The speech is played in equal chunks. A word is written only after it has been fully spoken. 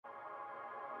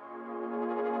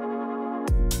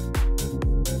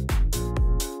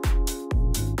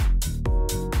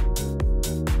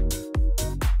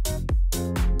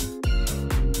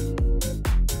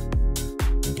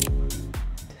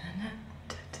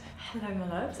Hello my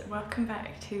loves, welcome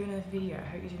back to another video. I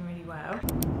hope you're doing really well.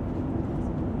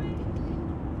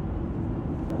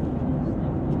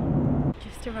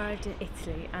 Just arrived in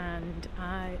Italy and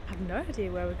I have no idea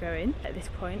where we're going. At this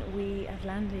point we have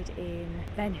landed in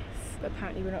Venice, but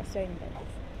apparently we're not staying in Venice.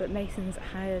 But Mason's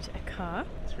hired a car.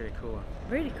 It's really cool.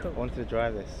 Really cool. I wanted to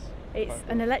drive this. It's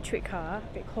an electric car,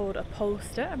 called a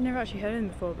Polestar. I've never actually heard of them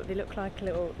before, but they look like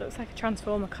looks like a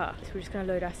transformer car. So we're just going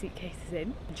to load our suitcases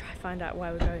in and try to find out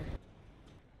where we're going.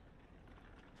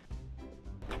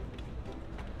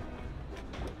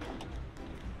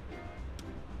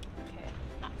 Okay,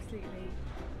 absolutely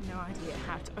no idea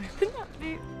how to open that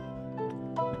boot.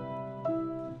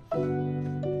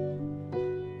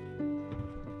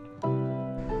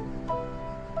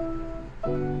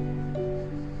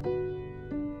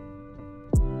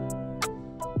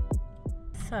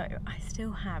 So I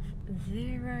still have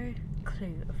zero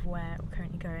clue of where we're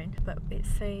currently going, but it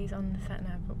says on the sat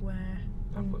nav, but where?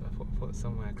 I thought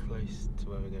somewhere close to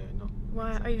where we're going. Not.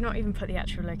 Why? Oh, you've not even put the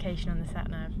actual location on the sat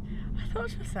nav. I thought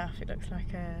to myself it looks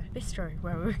like a bistro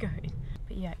where we were going.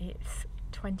 But yeah, it's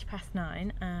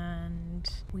 9:20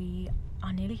 and we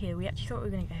are nearly here. We actually thought we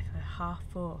were going to go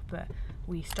for 4:30, but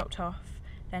we stopped off.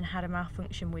 Then had a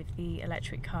malfunction with the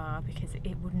electric car because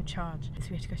it wouldn't charge, so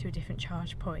we had to go to a different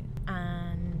charge point.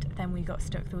 And then we got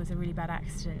stuck. There was a really bad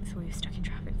accident, so we were stuck in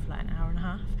traffic for like an hour and a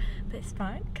half. But it's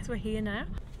fine because we're here now.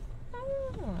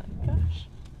 Oh my gosh,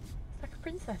 it's like a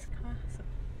princess castle.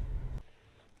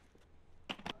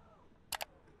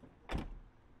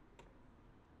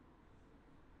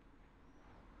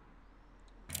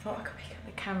 I thought I could pick up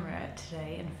the camera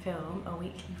today and film a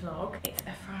weekly vlog. It's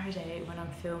a Friday when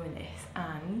I'm filming this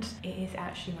and it is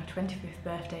actually my 25th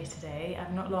birthday today.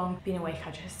 I've not long been awake,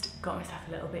 I just got myself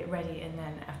a little bit ready and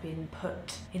then I've been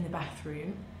put in the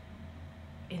bathroom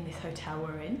in this hotel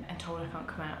we're in and told I can't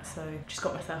come out, so just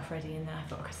got myself ready and then I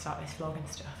thought I could start this vlog and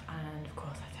stuff, and of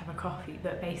course I had to have a coffee.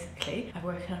 But basically I've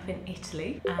woken up in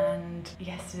Italy and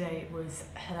yesterday was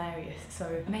hilarious.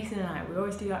 So Mason and I, we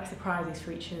always do like surprises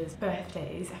for each other's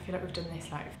birthdays. I feel like we've done this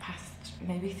like past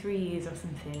maybe 3 years or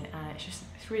something, and it's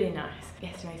really nice.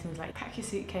 Yesterday Mason was like, pack your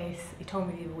suitcase. He told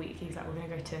me the other week, he was like, we're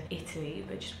gonna go to Italy,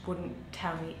 but just wouldn't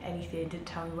tell me anything, didn't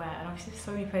tell me where, and obviously there's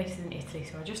so many places in Italy,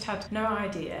 so I just had no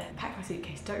idea. Packed my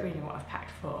suitcase, don't really know what I've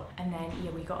packed for, and then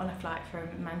yeah, we got on a flight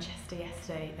from Manchester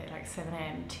yesterday at like 7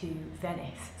 AM to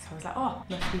Venice, so I was like, oh,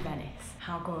 must be Venice,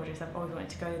 how gorgeous, I've always wanted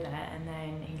to go there. And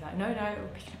then he's like, no, we're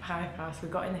picking up a hire car. So we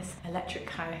got in this electric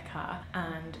hire car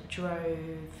and drove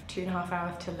 2.5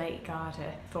 hours to Lake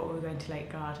Garda. Thought we were going to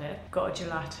Lake Garda, got a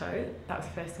gelato, that was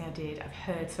the first thing I did. I've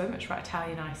heard so much about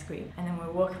Italian ice cream, and then we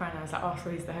were walking around and I was like, oh, so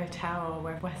is the hotel or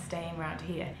where we're staying around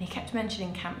here? And he kept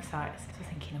mentioning campsites, so I was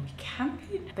thinking, are we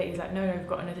camping? But he was like, no, we've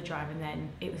got another drive. And then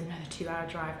it was another 2-hour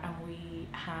drive and we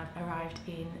have arrived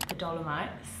in the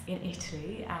Dolomites in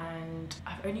Italy, and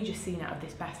I've only just seen out of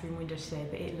this bathroom window today,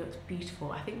 but it looks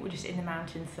beautiful. I think we're just in the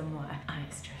mountains somewhere and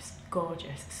it's just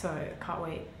gorgeous. So can't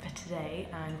wait for today,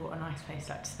 and what a nice place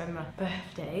like to spend my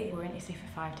birthday. We're in Italy for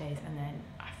 5 days and then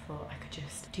I thought I could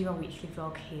just do a weekly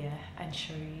vlog here and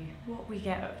show you what we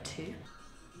get up to.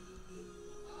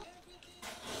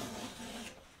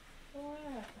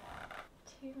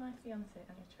 To my fiance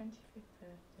on his 25th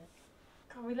birthday.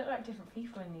 God, we look like different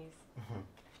people in these.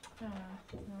 Oh,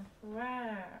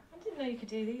 wow. I didn't know you could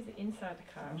do these inside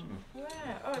the car. Wow.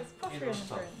 Oh, it's pottery on the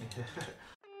front.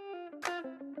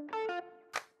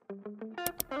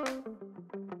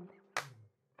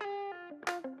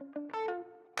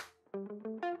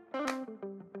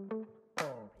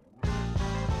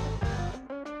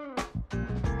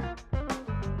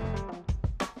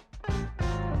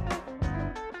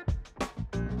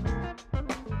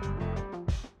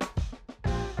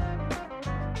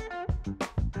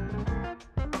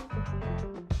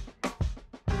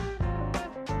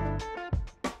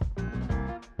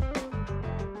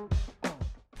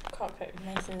 Can't cope with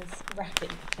Mason's wrapping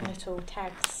and little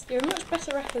tags. You're a much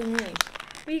better rapper than me.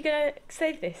 Were you gonna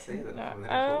save this? No.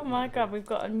 Oh my god, we've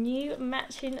got a new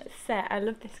matching set. I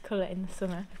love this colour in the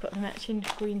summer. We've got the matching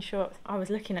green shorts. I was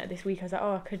looking at this week, I was like,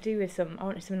 oh, I could do with some. I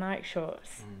wanted some night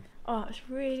shorts. Oh, it's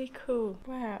really cool.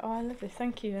 Wow, oh, I love this.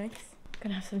 Thank you, Mace.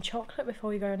 Gonna have some chocolate before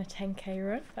we go on a 10k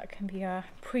run. That can be our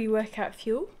pre-workout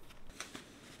fuel.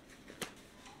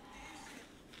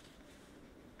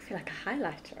 I feel like a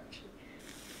highlighter actually.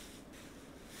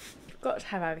 You've got to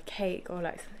have either cake or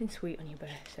like something sweet on your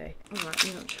birthday. Alright,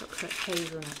 you want chocolate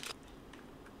hazelnut.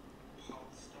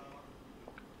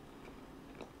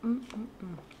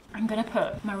 I'm gonna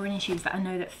put my running shoes that I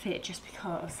know that fit, just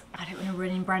because I don't want to run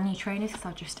in brand new trainers because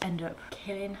I'll just end up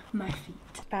killing my feet.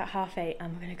 About 8:30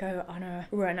 and we're gonna go on a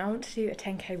run. I want to do a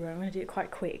 10k run. I'm gonna do it quite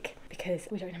quick because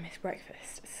we don't want to miss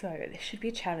breakfast. So this should be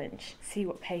a challenge. See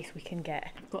what pace we can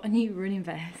get. I've got a new running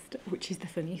vest, which is the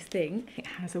funniest thing. It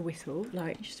has a whistle.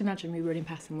 Like, just imagine me running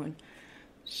past someone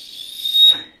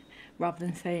rather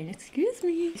than saying, excuse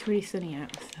me. It's really sunny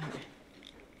out, so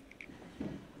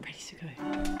ready to go.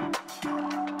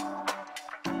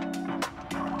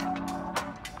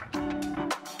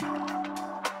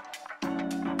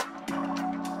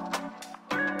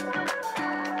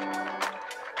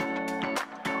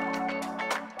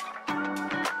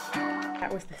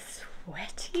 That was the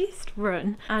sweatiest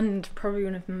run and probably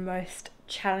one of the most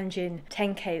challenging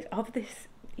 10Ks of this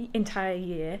entire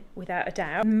year, without a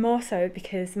doubt. More so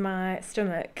because my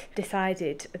stomach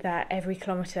decided that every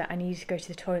kilometre I needed to go to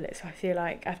the toilet, so I feel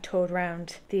like I've toured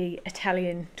around the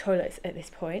Italian toilets at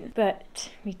this point. But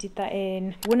we did that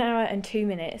in 1 hour and 2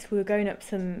 minutes. We were going up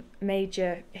some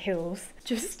major hills.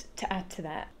 Just to add to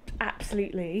that,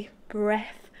 absolutely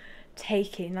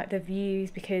breathtaking, like the views,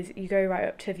 because you go right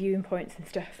up to viewing points and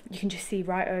stuff. You can just see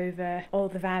right over all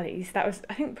the valleys. That was,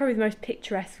 I think, probably the most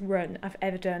picturesque run I've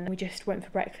ever done. We just went for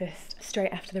breakfast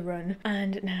straight after the run,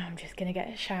 and now I'm just gonna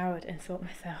get showered and sort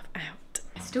myself out.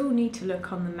 I still need to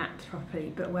look on the maps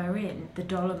properly, but we're in the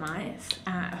Dolomites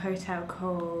at a hotel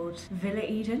called Villa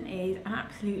Eden. It is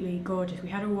absolutely gorgeous. We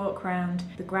had a walk around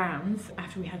the grounds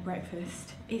after we had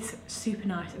breakfast. It's super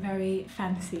nice, very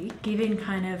fancy, giving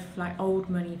kind of like old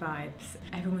money vibes.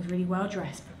 Everyone was really well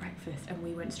dressed for breakfast, and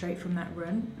we went straight from that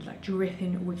run, like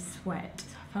dripping with sweat.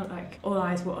 So I felt like all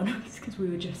eyes were on us because we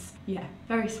were just, yeah,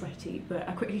 very sweaty. But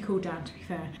I quickly cooled down, to be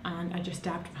fair, and I just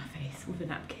dabbed my face with a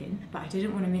napkin. But I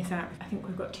didn't want to miss out. I think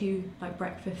we've got 2 like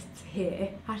breakfasts here.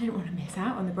 I didn't want to miss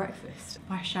out on the breakfast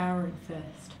by showering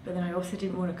first. But then I also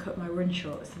didn't want to cut my run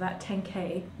short. So that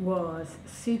 10k was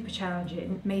super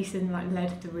challenging. Mason like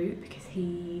led the route because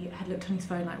he had looked on his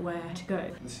phone like where to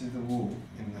go. This is the wall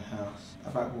in the house. I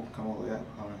bet we'll come all the way up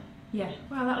higher. Yeah,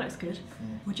 well, that looks good.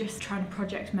 Yeah. We're just trying to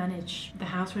project manage the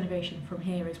house renovation from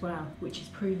here as well, which is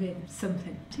proving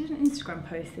something. I did an Instagram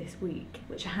post this week,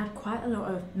 which I had quite a lot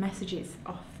of messages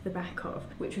off the back of,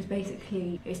 which was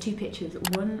basically, it's 2 pictures,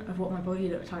 one of what my body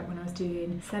looked like when I was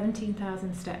doing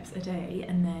 17,000 steps a day,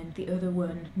 and then the other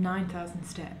one 9,000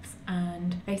 steps.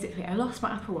 And basically I lost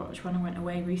my Apple Watch when I went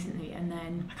away recently, and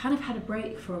then I kind of had a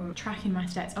break from tracking my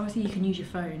steps. Obviously you can use your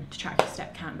phone to track your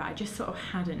step count, but I just sort of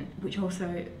hadn't, which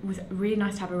also was really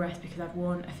nice to have a rest because I've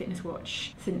worn a fitness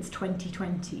watch since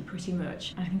 2020 pretty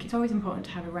much, and I think it's always important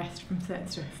to have a rest from certain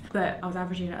stuff. But I was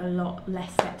averaging a lot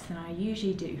less steps than I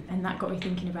usually do, and that got me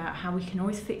thinking about how we can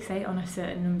always fixate on a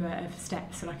certain number of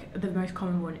steps. So like the most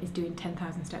common one is doing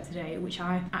 10,000 steps a day, which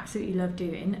I absolutely love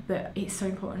doing, but it's so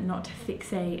important not to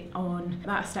fixate on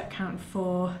that step count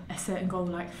for a certain goal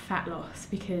like fat loss,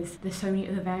 because there's so many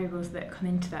other variables that come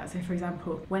into that. So for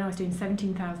example, when I was doing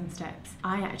 17,000 steps,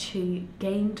 I actually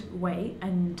gained weight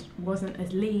and wasn't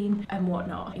as lean and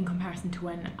whatnot in comparison to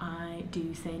when I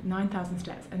do say 9,000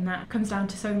 steps, and that comes down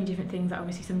to so many different things. That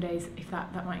obviously some days, if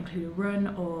that might include a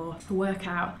run or a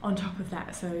workout on top of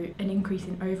that, so an increase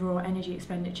in overall energy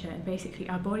expenditure. And basically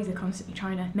our bodies are constantly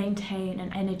trying to maintain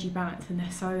an energy balance, and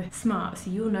they're so smart.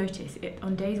 So you'll notice it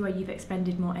on days where you've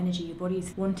expended more energy, your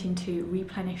body's wanting to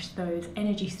replenish those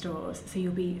energy stores, so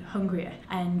you'll be hungrier.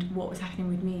 And what was happening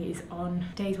with me is on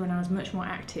days when I was much more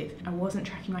active, I wasn't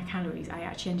tracking my calories, I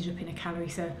actually ended up in a calorie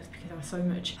surplus because I was so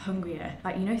much hungrier.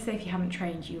 Like, you know, say if you haven't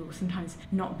trained, you will sometimes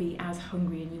not be as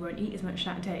hungry and you won't eat as much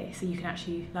that day, so you can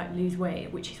actually like lose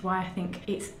weight, which is why I think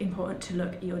it's important to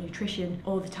look at your nutrition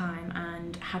all the time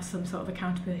and have some sort of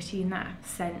accountability in that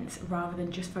sense, rather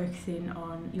than just focusing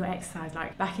on your exercise.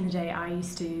 Like back in the day, I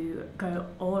used to go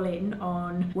all in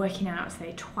on working out,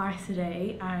 say twice a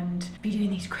day, and be doing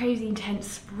these crazy intense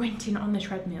sprinting on the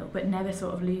treadmill, but never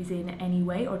sort of losing any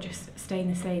weight or just staying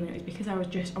the same. And it was because I was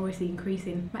just obviously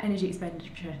increasing my energy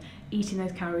expenditure, eating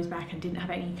those calories back, and didn't have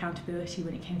any accountability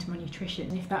when it came to my nutrition.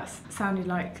 And if that's sounded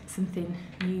like something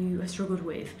you have struggled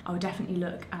with, I would definitely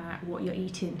look at what you're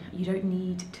eating. You don't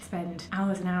need to spend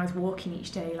hours and hours walking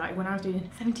each day. Like when I was doing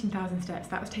 17,000 steps,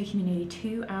 that was taking me nearly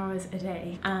 2 hours a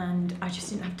day, and I just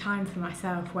didn't have time for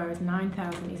myself, whereas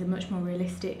 9,000 is a much more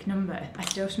realistic number. I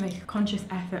still have to make a conscious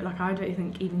effort. Like I don't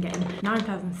think even getting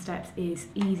 9,000 steps is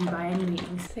easy by any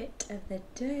means. Fit of the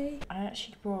day. I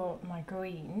actually brought my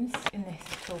greens in this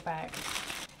little bag.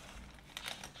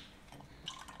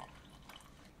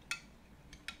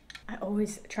 I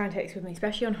always try and take this with me,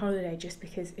 especially on holiday, just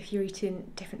because if you're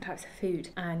eating different types of food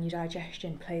and your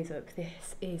digestion plays up,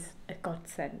 this is a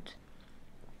godsend.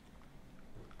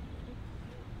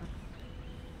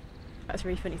 That's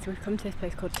really funny. So we've come to this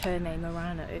place called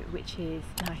Murano, which is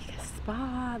like a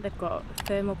spa. They've got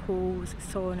thermal pools,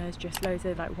 saunas, just loads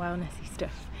of like wellnessy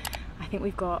stuff. I think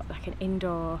we've got like an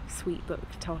indoor suite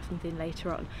booked or something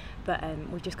later on, but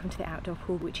we've just come to the outdoor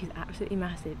pool, which is absolutely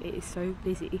massive. It is so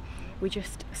busy. We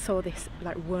just saw this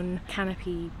like one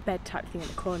canopy bed type thing in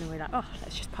the corner, and we were like, oh,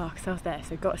 let's just park ourselves there. So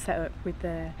we got set up with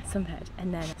the sunbed,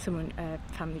 and then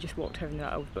family just walked over and they're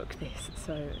like, oh, we've booked this.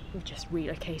 So we just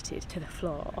relocated to the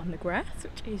floor on the grass,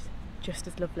 which is just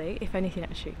as lovely, if anything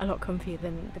actually a lot comfier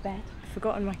than the bed. I've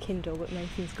forgotten my Kindle, but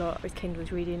Nathan's got his Kindle,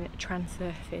 is reading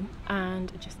Transurfing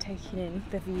and just taking in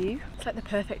the view. It's like the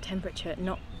perfect temperature,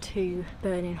 not too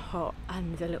burning hot,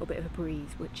 and there's a little bit of a breeze,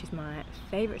 which is my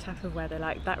favourite type of weather.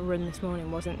 Like that run this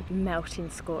morning wasn't melting,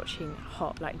 scorching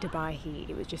hot like Dubai heat,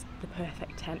 it was just the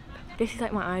perfect temp. This is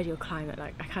like my ideal climate.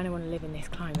 Like I kind of want to live in this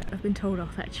climate. I've been told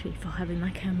off actually for having my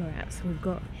camera out, so we've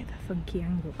got a funky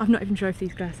angle. I've not even sure if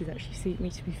these glasses actually suit me,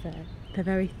 to be fair. They're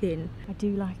very thin. I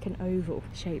do like an oval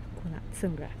shape on that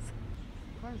sunglass.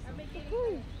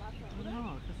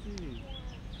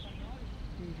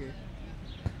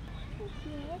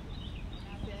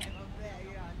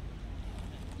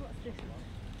 What's this one?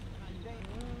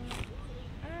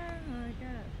 Oh my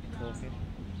god.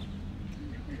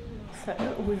 So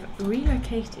we've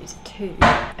relocated to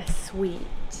a suite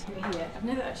here. I've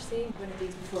never actually seen one of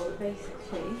these before, but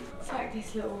basically it's like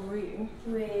this little room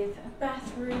with a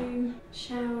bathroom,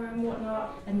 shower and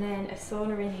whatnot, and then a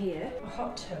sauna in here, a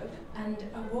hot tub and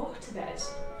a waterbed.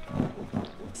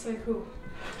 So cool.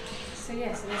 So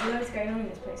yeah, so there's loads going on in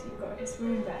this place. You've got this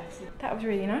room there. So that was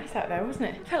really nice out there, wasn't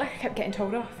it? I felt like I kept getting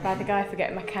told off by the guy for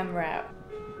getting my camera out.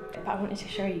 But I wanted to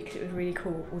show you because it was really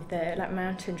cool with the like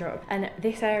mountain drop. And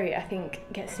this area I think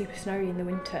gets super snowy in the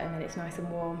winter, and then it's nice and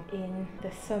warm in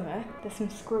the summer. There's some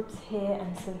scrubs here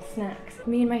and some snacks.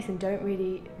 Me and Mason don't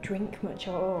really drink much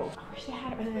at all. I wish they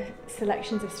had other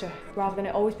selections of stuff rather than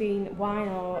it always being wine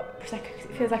or prosecco,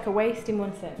 because it feels like a waste in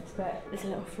one sense, but there's a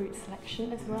little fruit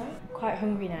selection as well. Quite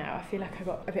hungry now. I feel like I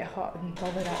got a bit hot and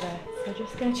bothered out there. So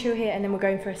just gonna chill here, and then we're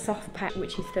going for a soft pack,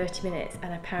 which is 30 minutes,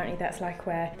 and apparently that's like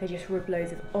where they just rub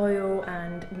loads of oil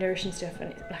and nourishing stuff,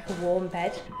 and it's like a warm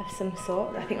bed of some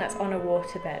sort. I think that's on a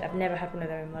water bed. I've never had one of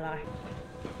those in my life.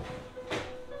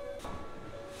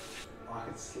 I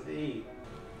could sleep.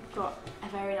 Got a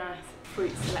very nice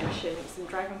fruit selection, some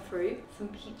dragon fruit, some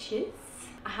peaches.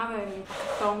 I have a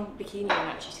thong bikini on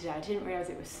actually today. I didn't realise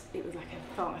it was like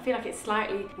a thong. I feel like it's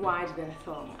slightly wider than a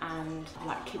thong, and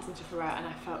like kids and stuff are out, and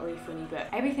I felt really funny, but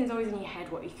everything's always in your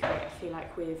head what you create. I feel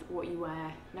like with what you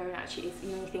wear, no one actually is.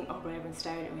 You know, you think, oh god, everyone's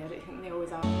staring at me. I don't think they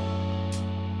always are.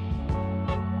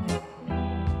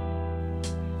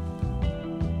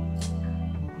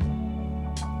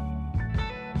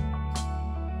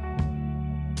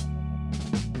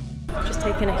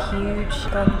 Taken a huge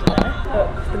gondola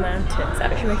up the mountain. It's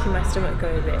actually making my stomach go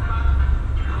a bit.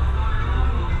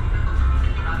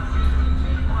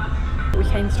 We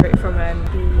came straight from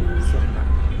the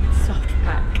soft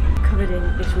pack, covered in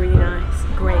this really nice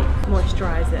grape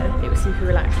moisturiser. It was super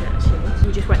relaxing actually.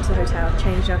 We just went to the hotel,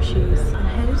 changed our shoes and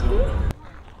headed here.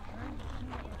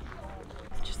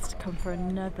 Just come for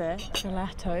another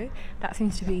gelato. That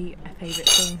seems to be a favourite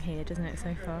thing here, doesn't it,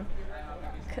 so far?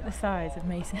 Look at the size of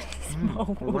Mason's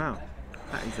bowl. Oh, wow,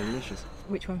 that is delicious.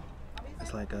 Which one?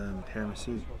 It's like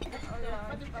tiramisu.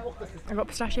 I got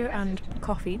pistachio and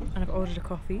coffee, and I've ordered a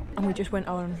coffee, and we just went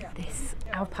on this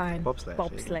alpine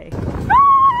bobsleigh.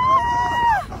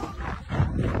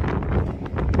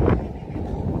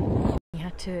 You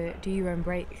had to do your own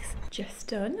breaks. Just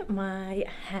done my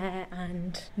hair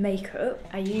and makeup.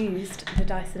 I used the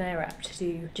Dyson Airwrap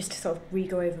to sort of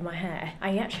re-go over my hair.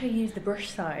 I actually used the brush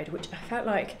side, which I felt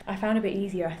like I found a bit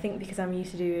easier. I think because I'm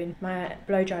used to doing my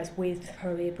blow dries with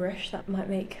probably a brush, that might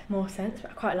make more sense.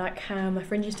 But I quite like how my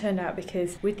fringes turned out,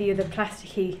 because with the other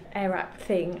plasticky Airwrap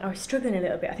thing, I was struggling a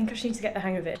little bit. I think I just need to get the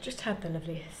hang of it. Just had the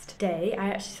loveliest day.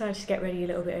 I actually decided to get ready a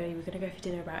little bit early. We're going to go for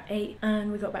dinner about 8,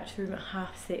 and we got back to the room at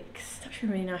 6:30. It's actually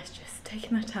really nice just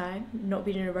taking my time, not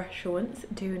being in a rush for once,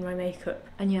 doing my makeup.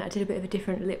 And yeah, I did a bit of a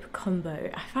different lip combo.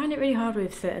 I find it really hard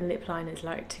with certain lip liners,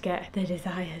 like to get the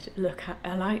desired look.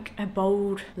 I like a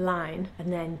bold line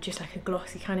and then just like a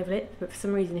glossy kind of lip, but for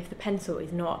some reason if the pencil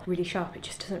is not really sharp, it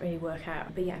just doesn't really work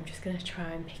out. But yeah, I'm just gonna try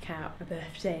and pick out a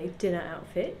birthday dinner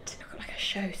outfit. I've got like a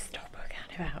showstopper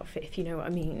kind of outfit, if you know what I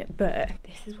mean, but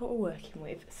this is what we're working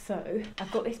with. So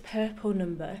I've got this purple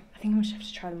number. I think I'm just have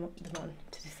to try them on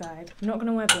to decide. I'm not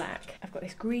gonna wear black. I've got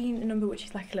this green number, which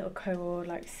is like a little cord,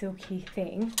 like silky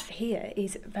thing. Here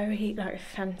is very like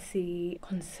fancy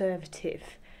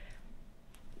conservative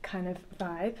kind of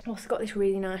vibe. I've also got this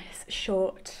really nice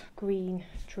short green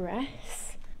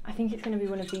dress. I think it's going to be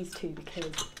one of these two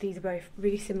because these are both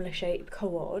really similar shape,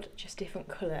 cord, just different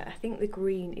colour. I think the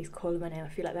green is cooler my nail. I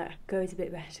feel like that goes a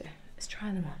bit better. Let's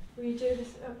try them on. Will you do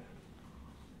this up?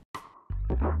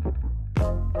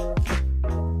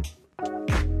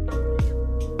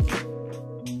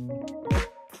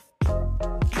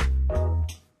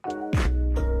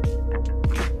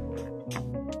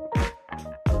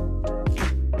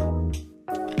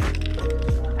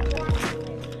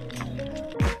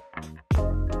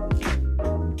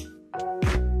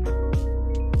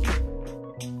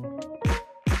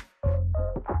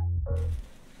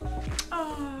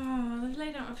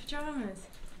 Pajamas.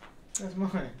 That's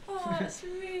mine. Oh, that's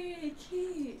really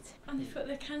cute. And they've got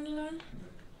the candle on.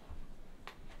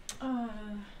 Oh,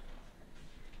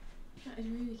 that is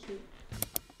really cute.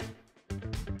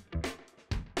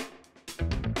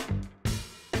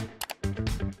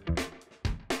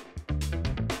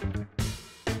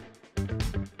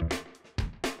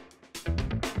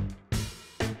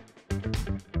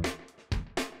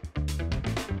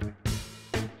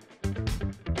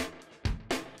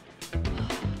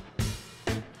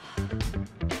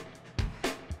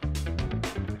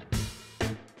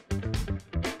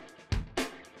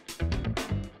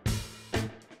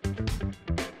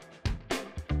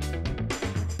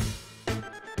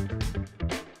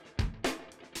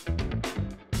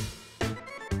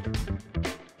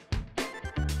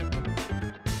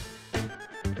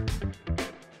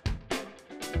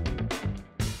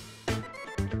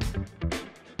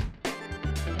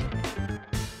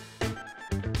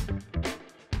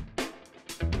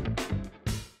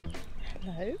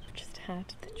 Hello, just had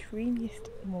the dreamiest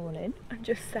morning. I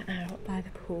just sat out by the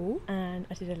pool and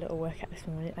I did a little workout this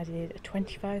morning. I did a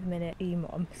 25-minute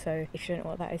EMOM. So if you don't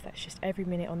know what that is, that's just every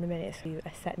minute on the minute. So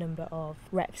a set number of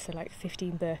reps, so like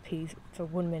 15 burpees for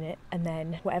 1 minute, and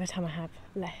then whatever time I have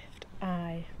left,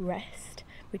 I rest,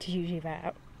 which is usually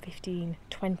about 15-20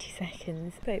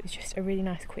 seconds. But it was just a really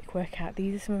nice quick workout.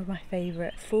 These are some of my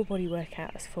favourite full body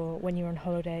workouts for when you're on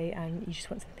holiday and you just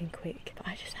want something quick. But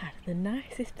I just had the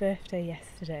nicest birthday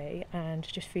yesterday and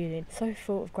just feeling so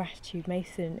full of gratitude.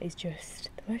 Mason is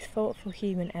just the most thoughtful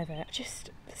human ever. I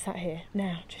just sat here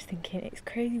now just thinking it's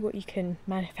crazy what you can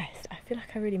manifest. I feel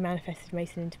like I really manifested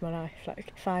Mason into my life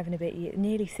like 5 and a bit years,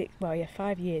 nearly 6, well yeah,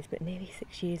 5 years, but nearly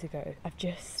 6 years ago. I've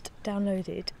just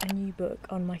downloaded a new book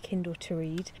on my Kindle to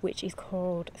read, which is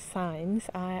called Signs.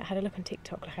 I had a look on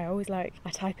TikTok, like I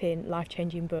type in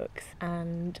life-changing books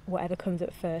and whatever comes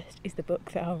up first is the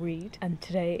book that I'll read, and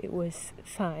today it was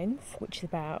Signs, which is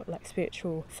about like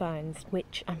spiritual signs,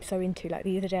 which I'm so into. Like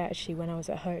the other day actually, when I was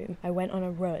at home, I went on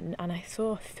a run and I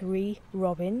saw 3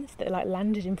 robins that like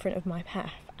landed in front of my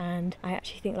path. And I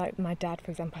actually think like my dad, for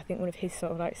example, I think one of his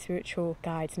sort of like spiritual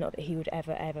guides, not that he would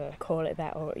ever call it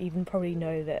that or even probably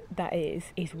know that that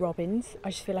is robins.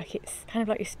 I just feel like it's kind of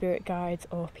like your spirit guides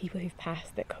or people who've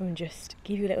passed that come and just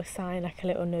give you a little sign, like a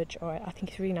little nudge, or I think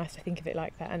it's really nice to think of it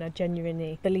like that. And I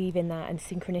genuinely believe in that, and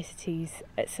synchronicities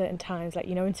at certain times, like,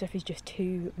 you know, when stuff is just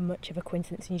too much of a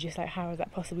coincidence and you're just like, how has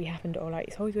that possibly happened? Or like,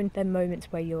 it's always when there are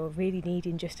moments where you're really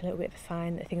needing just a little bit of a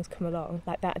sign that things come along.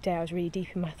 Like that day I was really deep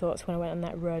in my thoughts when I went on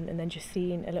that run, and then just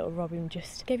seeing a little robin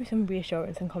just gave me some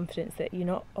reassurance and confidence that you're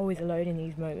not always alone in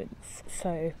these moments.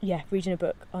 So yeah, reading a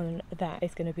book on that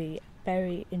is going to be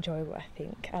very enjoyable, I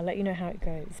think. I'll let you know how it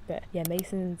goes. But yeah,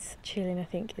 Mason's chilling, I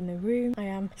think, in the room. I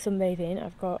am sunbathing.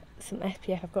 I've got some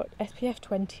SPF. I've got SPF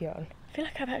 20 on. I feel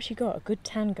like I've actually got a good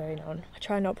tan going on. I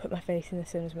try not to put my face in the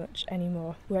sun as much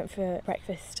anymore. We went for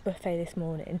breakfast buffet this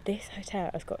morning. This hotel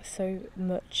has got so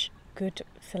much good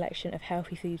selection of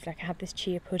healthy foods. Like I had this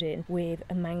chia pudding with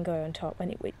a mango on top,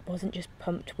 and it wasn't just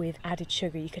pumped with added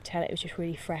sugar. You could tell it was just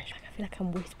really fresh. Like I feel like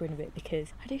I'm whispering a bit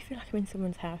because I do feel like I'm in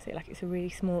someone's house. It's a really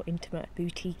small, intimate,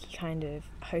 boutique kind of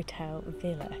hotel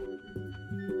villa.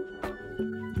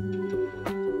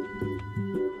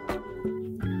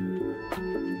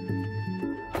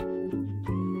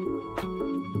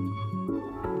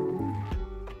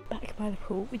 By the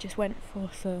pool, we just went for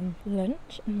some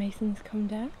lunch and Mason's come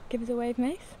down. Give us a wave,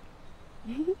 Mace.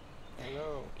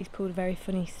 Hello. He's pulled a very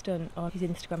funny stunt on his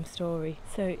Instagram story.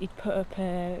 So he'd put up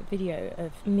a video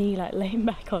of me like laying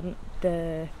back on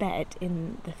the bed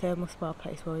in the thermal spa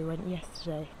place where we went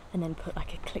yesterday, and then put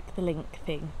like a click the link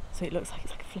thing so it looks like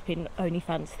it's like a flipping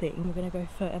OnlyFans thing. We're going to go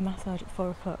for a massage at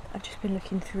 4 o'clock. I've just been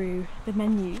looking through the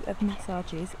menu of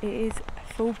massages. It is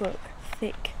a full book,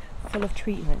 thick, full of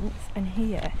treatments, and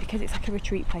here, because it's like a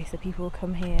retreat place, so people will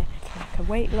come here for like a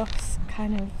weight loss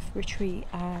kind of retreat,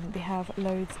 and they have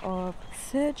loads of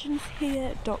surgeons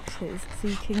here, doctors, so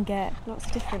you can get lots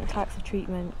of different types of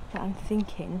treatment. But I'm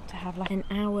thinking to have like an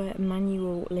hour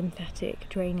manual lymphatic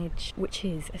drainage, which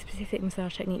is a specific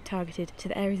massage technique targeted to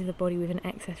the areas of the body with an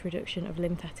excess reduction of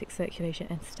lymphatic circulation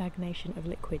and stagnation of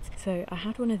liquids. So I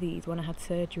had one of these when I had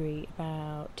surgery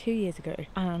about 2 years ago,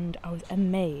 and I was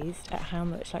amazed at how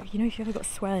much, like, you know, if you've ever got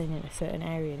swelling in a certain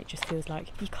area and it just feels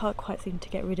like you can't quite seem to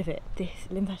get rid of it, this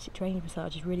lymphatic drainage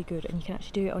massage is really good, and you can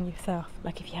actually do it on yourself.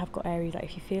 Like if you have got areas, like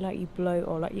if you feel like you bloat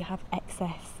or like you have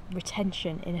excess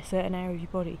retention in a certain area of your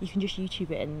body, you can just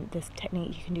YouTube it, and this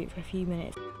technique, you can do it for a few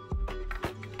minutes.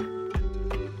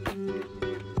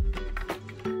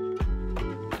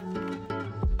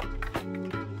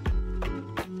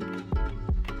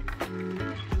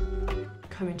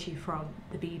 Coming to you from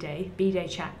the B-Day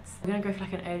chats. We're gonna go for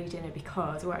like an early dinner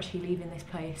because we're actually leaving this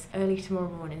place early tomorrow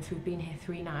morning, so we've been here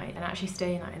 3 nights, and actually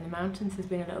staying like in the mountains has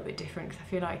been a little bit different, because I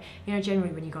feel like, you know,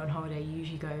 generally when you go on holiday you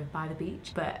usually go by the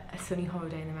beach, but a sunny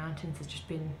holiday in the mountains has just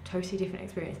been a totally different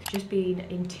experience. Just been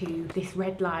into this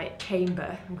red light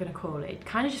chamber, I'm gonna call it. It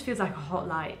kind of just feels like a hot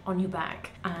light on your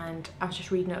back, and I was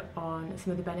just reading up on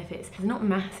some of the benefits. There's not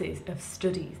masses of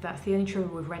studies, that's the only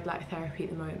trouble with red light therapy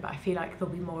at the moment, but I feel like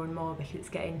there'll be more and more because it's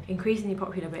getting increasingly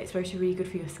popular. But it's supposed to be really good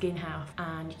for your skin health,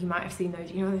 and you might have seen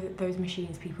those, you know, those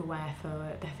machines people wear for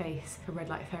their face for red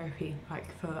light therapy,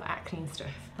 like for acne and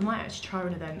stuff. I might actually try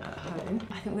one of them at home.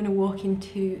 I think we're gonna walk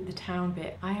into the town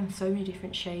bit. I am so many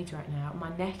different shades right now.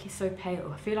 My neck is so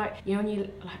pale. I feel like, you know, when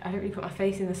you, like, I don't really put my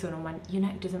face in the sun, or your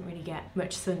neck doesn't really get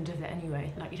much sun, does it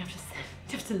anyway? Like you'd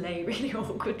have to lay really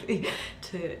awkwardly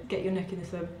to get your neck in the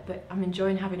sun. But I'm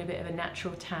enjoying having a bit of a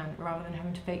natural tan rather than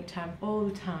having to fake tan all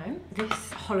the time.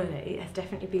 This holiday has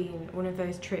definitely been one of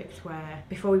those trips where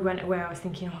before we went away I was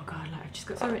thinking, oh god, like I've just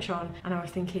got so much on, and I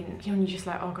was thinking, you know, when you're just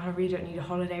like, oh god, I really don't need a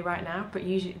holiday right now. But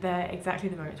usually they're exactly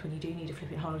the moments when you do need a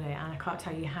flipping holiday, and I can't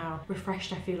tell you how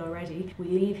refreshed I feel already. We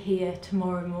leave here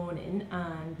tomorrow morning,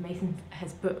 and Mason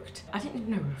has booked, I didn't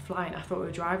even know we were flying, I thought we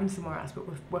were driving somewhere else, but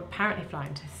we're apparently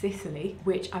flying to Sicily,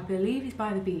 which I believe is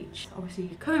by the beach. Obviously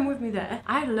you're coming with me there.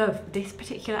 I love this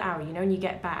particular hour, you know, when you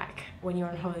get back when you're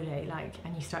on holiday, like,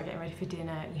 and you start getting ready for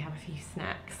dinner, and you have a few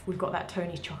snacks. We've got that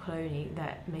Tony's chocolonely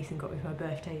that Mason got me for my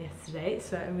birthday yesterday,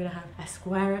 so I'm gonna have a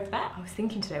square of that. I was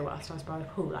thinking today whilst I was by the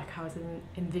pool, like I was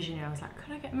envisioning, I was like,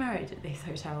 could I get married at this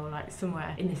hotel, or like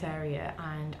somewhere in this area?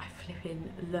 And I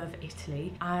flipping love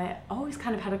Italy. I always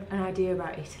kind of had an idea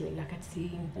about Italy, like I'd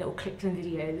seen little clips and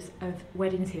videos of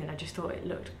weddings here, and I just thought it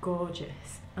looked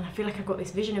gorgeous. And I feel like I've got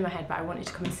this vision in my head, but I wanted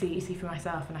to come and see for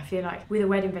myself. And I feel like with a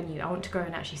wedding venue, I want to go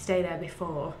and actually stay there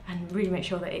before and really make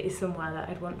sure that it is somewhere that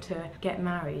I'd want to get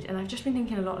married. And I've just been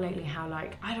thinking a lot lately how,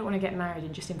 like, I don't want to get married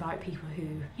and just invite people who,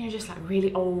 you know, just like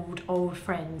really old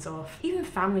friends, or even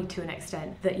family to an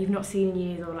extent that you've not seen in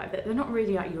years, or like that they're not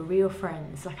really like your real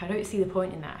friends. Like I don't see the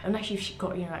point in that unless you've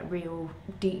got, you know, like real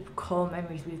deep core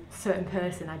memories with a certain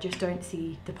person. I just don't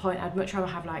see the point. I'd much rather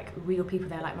have like real people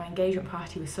there. Like my engagement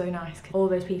party was so nice because all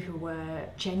those people were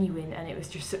genuine, and it was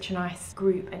just such a nice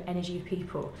group and energy of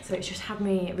people. So it's just had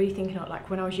me really thinking of,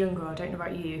 like, when I was younger, I don't know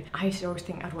about you, I used to always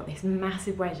think I'd want this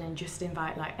massive wedding and just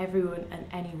invite like everyone and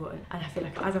anyone. And I feel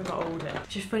like as I've got older,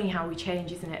 it's just funny how we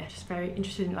change, isn't it? Just very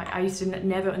interested in, like, I used to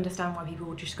never understand why people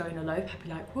would just go and elope. I'd be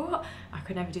like, what? I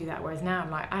could never do that. Whereas now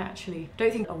I'm like, I actually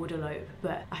don't think I would elope,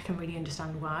 but I can really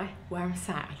understand why. Where I'm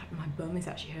sat, like my bum is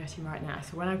actually hurting right now.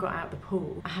 So when I got out the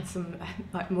pool, I had some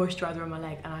like moisturiser on my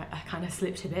leg, and I kind of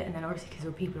slipped a bit, and then obviously because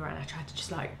there were people around, I tried to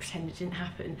just like pretend it didn't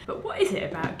happen. But what is it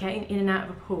about getting in and out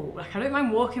of a pool? Like I don't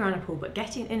mind walking around a pool, but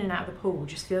getting in and out of the pool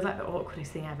just feels like the awkwardest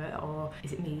thing ever. Or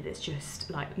is it me that's just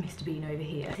like Mr. Bean over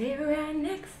here? They're right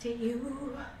next to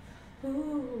you.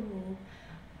 Ooh.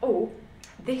 Oh,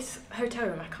 this hotel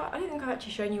room, I don't think I've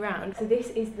actually shown you around. So this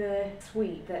is the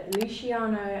suite that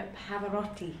Luciano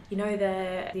Pavarotti, you know,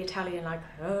 the Italian, like,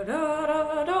 da, da,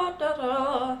 da, da, da,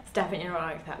 da. It's definitely not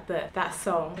like that, but that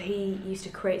song, he used to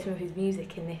create some of his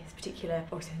music in this particular,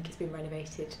 also I think it's been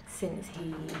renovated since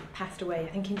he passed away, I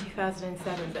think in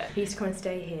 2007, but he used to come and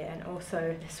stay here. And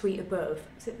also the suite above,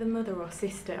 is it the mother or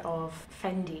sister of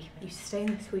Fendi, used to stay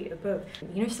in the suite above.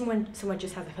 You know, someone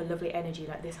just has like a lovely energy,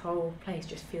 like this whole place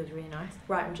just feels really nice.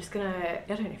 Right, I'm just gonna, I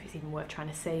don't know if it's even worth trying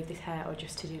to save this hair or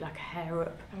just to do like a hair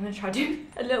up. I'm gonna try to do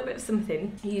a little bit of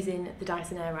something using the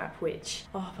Dyson Airwrap, which,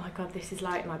 oh my god, this is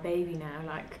like my baby now.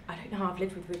 Like, I don't know how I've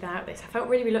lived without this. I felt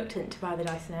really reluctant to buy the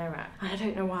Dyson Airwrap, and I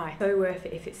don't know why. So worth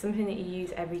it if it's something that you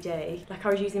use every day. Like, I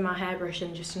was using my hairbrush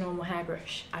and just a normal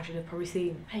hairbrush, as you'll have probably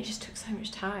seen, and it just took so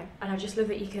much time. And I just love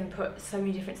that you can put so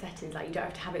many different settings. Like, you don't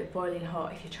have to have it boiling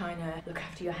hot if you're trying to look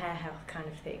after your hair health kind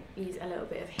of thing. Use a little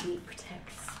bit of heat protect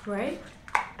spray.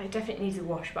 I definitely need a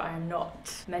wash, but I am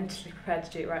not mentally prepared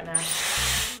to do it right now.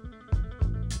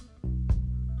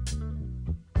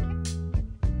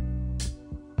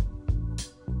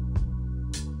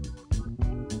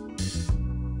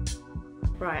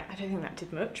 Right, I don't think that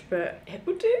did much, but it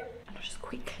will do. And I'll just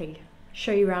quickly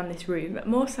show you around this room,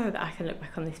 more so that I can look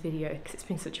back on this video because it's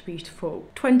been such a beautiful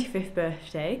 25th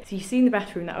birthday. So you've seen the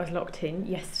bathroom that I was locked in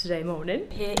yesterday morning.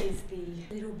 Here is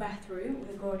the little bathroom with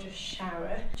a gorgeous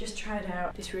shower. Just tried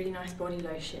out this really nice body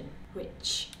lotion,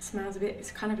 which smells a bit,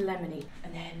 it's kind of lemony.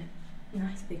 And then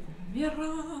nice big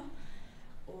mirror,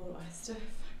 all our stuff,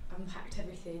 unpacked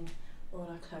everything, all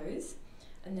our clothes.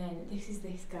 And then this is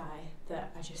this guy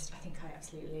that I think I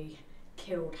absolutely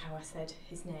killed how I said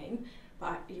his name,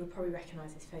 but you'll probably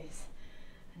recognise his face.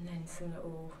 And then some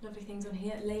little lovely things on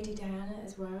here. Lady Diana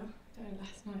as well.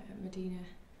 Last night at Medina.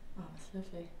 Oh, that's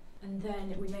lovely. And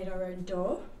then we made our own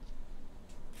door.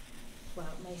 Well,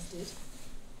 Mace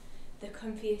did. The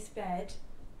comfiest bed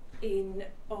in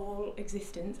all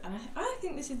existence, and I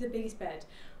think this is the biggest bed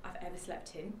I've ever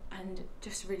slept in, and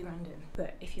just really random.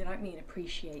 But if you're like me and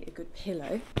appreciate a good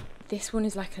pillow, this one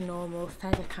is like a normal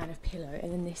feather kind of pillow,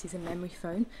 and then this is a memory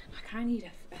foam. Like, I need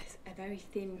a very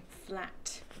thin,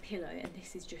 flat pillow, and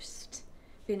this has just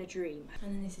been a dream.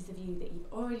 And then this is the view that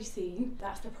you've already seen.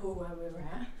 That's the pool where we were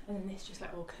at, and then this just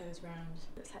like all curves round.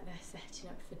 Looks like they're setting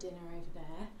up for dinner over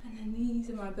there. And then these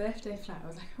are my birthday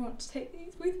flowers. Like, I want to take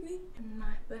these with me. And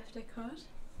my birthday card.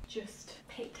 Just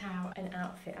picked out an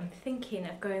outfit. I'm thinking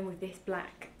of going with this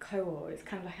black core. It's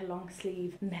kind of like a long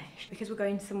sleeve mesh because we're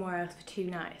going somewhere else for 2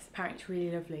 nights. Apparently it's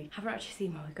really lovely. Haven't actually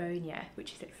seen where we're going yet,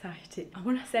 which is exciting. I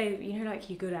want to say, you know, like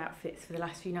your good outfits for the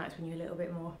last few nights when you're a little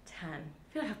bit more tan.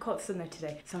 I feel like I've caught the sun though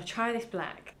today, so I'll try this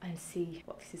black and see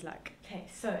what this is like. Okay,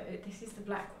 so this is the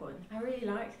black one. I really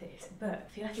like this, but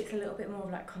I feel like it's a little bit more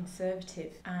like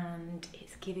conservative, and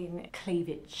it's giving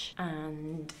cleavage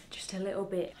and just a little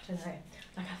bit, I don't know,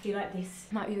 like I feel like this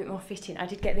might be a bit more fitting. I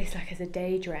did get this like as a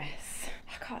day dress.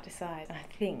 I can't decide. I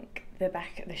think the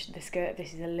back, the skirt,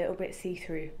 this is a little bit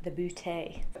see-through, the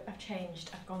bootay. I've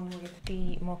changed, I've gone with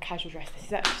the more casual dress. This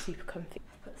is actually super comfy.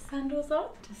 I've put sandals on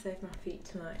to save my feet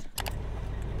tonight.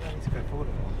 I need to go forward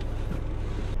a while.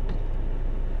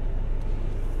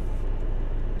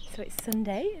 So it's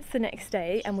Sunday, it's the next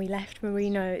day, and we left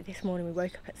Marino this morning. We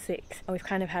woke up at 6 and we've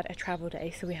kind of had a travel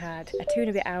day. So we had a 2 and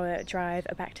a bit hour drive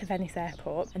back to Venice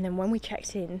airport, and then when we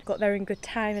checked in, got there in good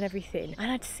time and everything,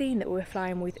 and I'd seen that we were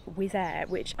flying with Wizz Air,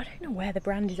 which I don't know where the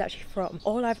brand is actually from.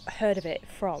 All I've heard of it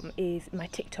from is my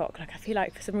TikTok. Like, I feel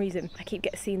like for some reason I keep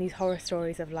seeing these horror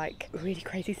stories of like really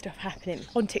crazy stuff happening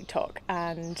on TikTok,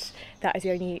 and that is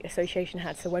the only association I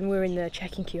had. So when we were in the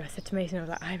check-in queue, I said to Mason, I was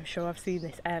like, I'm sure I've seen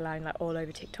this airline like all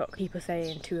over TikTok, people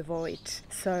saying to avoid.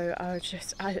 So I was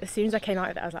just, as soon as I came out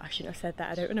of it, I was like, I shouldn't have said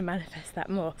that. I don't want to manifest that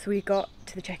more. So we got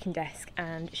to the check-in desk,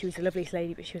 and she was the loveliest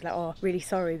lady, but she was like, oh, really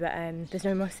sorry, but there's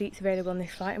no more seats available on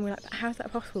this flight. And we're like, how's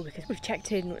that possible? Because we've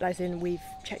checked in, as in we've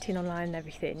checked in online and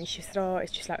everything. And she said, oh,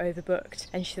 it's just like overbooked.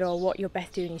 And she said, oh, what you're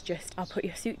best doing is just, I'll put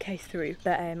your suitcase through,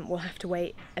 but we'll have to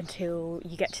wait until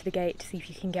you get to the gate to see if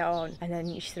you can get on. And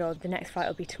then she said, oh, the next flight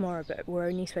will be tomorrow, but we're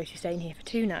only supposed to be staying here for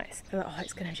 2 nights. So I'm like, oh,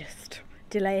 it's gonna just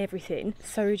delay everything.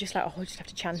 So we were just like, oh, we'll just have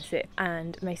to chance it.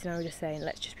 And Mason and I were just saying,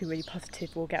 let's just be really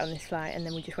positive, we'll get on this flight. And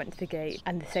then we just went to the gate,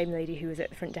 and the same lady who was at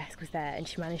the front desk was there, and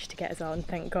she managed to get us on,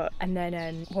 thank God. And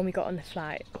then when we got on the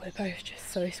flight, we were both just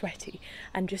so sweaty,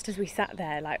 and just as we sat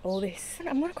there, like all this,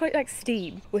 I'm gonna call it like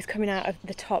steam, was coming out of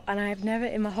the top. And I have never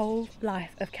in my whole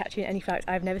life of catching any flights,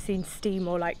 I've never seen steam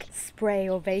or like spray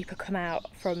or vapour come out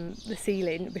from the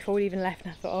ceiling before we even left.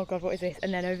 And I thought, oh God, what is this?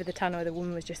 And then over the tunnel, the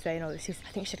woman was just saying, oh, this is,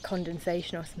 I think she had condensation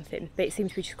or something, but it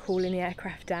seemed to be just cooling the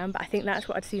aircraft down. But I think that's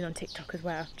what I'd seen on TikTok as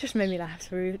well. Just made me laugh.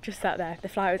 So we just sat there, the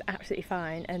flight was absolutely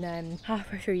fine, and then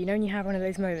halfway through, you know when you have one of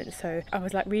those moments, so I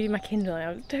was like reading my Kindle and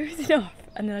I was dozing off,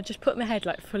 and then I just put my head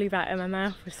like fully back and my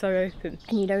mouth was so open.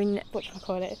 And you know, in,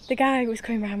 whatchamacallit, the guy was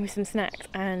coming around with some snacks,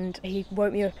 and he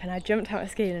woke me up, and I jumped out of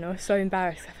skin, and I was so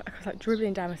embarrassed. I was like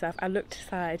dribbling down myself. I looked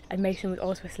aside, and Mason was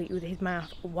also asleep with his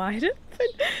mouth wide open.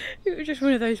 It was just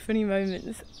one of those funny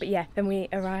moments. But yeah, then we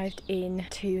arrived in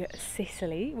to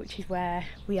Sicily, which is where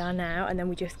we are now, and then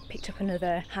we just picked up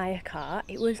another hire car.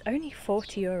 It was only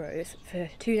 €40 for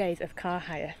 2 days of car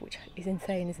hire, which is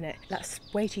insane, isn't it? That's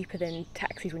way cheaper than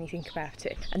taxis when you think about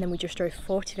it. And then we just drove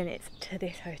 40 minutes to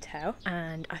this hotel,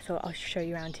 and I thought I'll show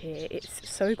you around here. It's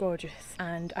so gorgeous,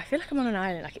 and I feel like I'm on an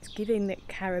island. Like, it's giving the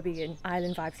Caribbean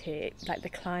island vibes here. Like, the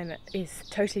climate is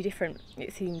totally different,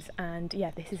 it seems. And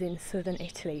yeah, this is in southern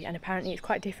Italy, and apparently it's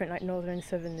quite different, like northern and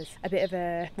southern. There's a bit of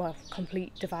a, well,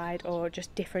 complete divide or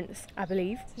just difference, I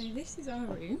believe. So this is our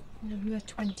room, number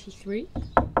 23. I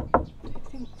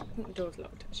think the door's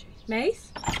locked actually.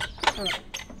 Mace?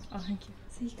 Alright. Oh, thank you.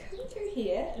 So you come through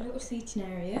here, a little seating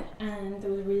area, and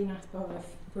there was a really nice bowl of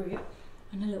fruit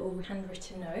and a little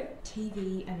handwritten note.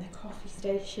 TV and the coffee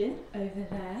station over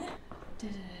there. Da,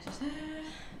 da, da, da.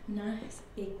 Nice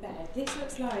big bed. This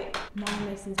looks like mine and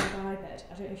Mason's Dubai bed.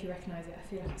 I don't know if you recognise it. I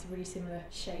feel like it's a really similar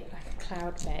shape, like a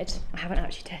cloud bed. I haven't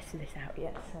actually tested this out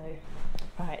yet, so...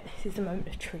 Right, this is the moment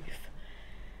of truth.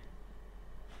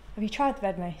 Have you tried the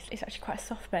bed, Mace? It's actually quite a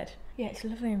soft bed. Yeah, it's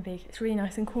lovely and big. It's really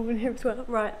nice and cool in here as well.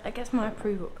 Right, that gets my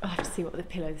approval. I'll have to see what the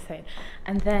pillows are saying.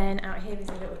 And then out here is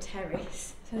a little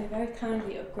terrace. So they very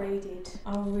kindly upgraded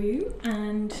our room,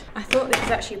 and I thought this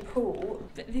was actually a pool,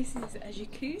 but this is a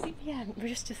jacuzzi. Yeah, we're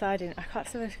just deciding. I can't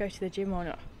decide if to go to the gym or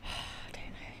not. I don't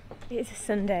know. It is a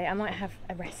Sunday. I might have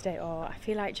a rest day, or I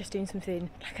feel like just doing something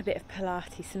like a bit of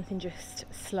Pilates, something just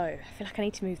slow. I feel like I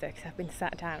need to move though, because I've been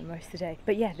sat down most of the day.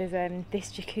 But yeah, there's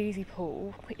this jacuzzi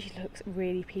pool, which looks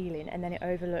really appealing, and then it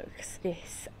overlooks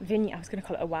this vineyard. I was going to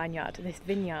call it a vineyard. This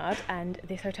vineyard, and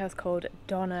this hotel's called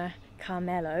Donna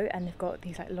Carmelo, and they've got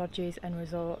these like lodges and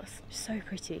resorts. So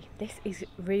pretty. This is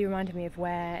really reminded me of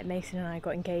where Mason and I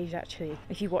got engaged actually.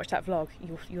 If you watch that vlog,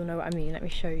 you'll know what I mean. Let me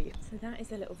show you. So that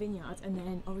is a little vineyard, and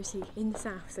then obviously in the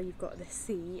south, so you've got the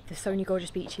sea. There's so many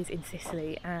gorgeous beaches in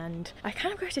Sicily, and I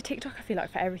kind of go to TikTok, I feel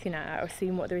like, for everything now. I've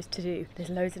seen what there is to do. There's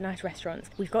loads of nice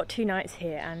restaurants. We've got 2 nights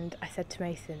here, and I said to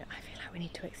Mason, I feel like we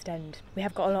need to extend. We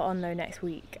have got a lot on though next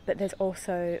week, but there's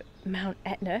also Mount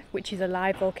Etna, which is a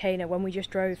live volcano. When we just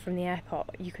drove from the airport,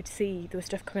 you could see there was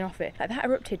stuff coming off it. Like, that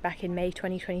erupted back in May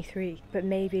 2023, but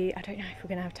maybe, I don't know if we're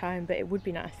gonna have time, but it would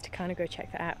be nice to kind of go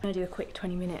check that out. I'm gonna do a quick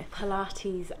 20-minute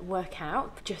Pilates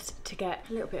workout just to get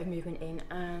a little bit of movement in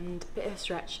and a bit of a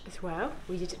stretch as well.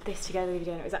 We did this together the other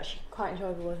day, and it was actually quite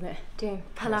enjoyable, wasn't it? Doing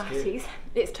Pilates.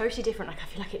 It's totally different. Like, I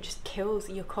feel like it just kills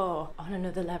your core on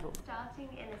another level. Starting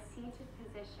in a seated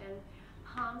position,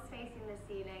 palms facing the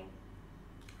ceiling.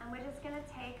 And we're just going to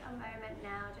take a moment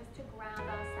now just to ground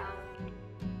ourselves.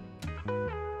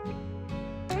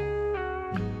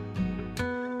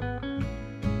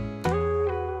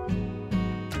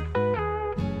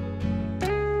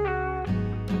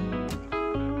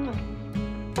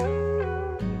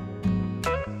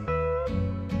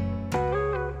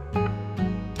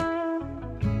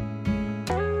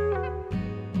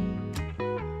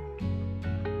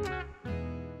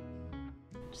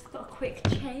 Quick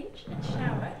change and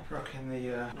shower. Rocking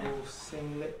the wool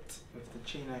singlet with the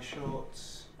chino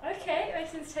shorts. Okay,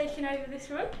 Mason's taking over this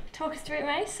one. Talk us through it,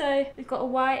 May. So we've got a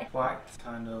white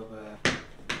kind of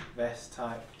vest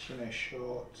type chino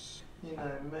shorts. You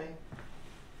know me.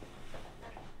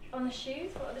 On the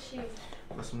shoes, what are the shoes?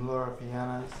 Got some Laura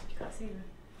Pianos. You can't see them.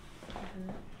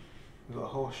 We've got a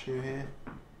horseshoe here.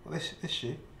 Well, this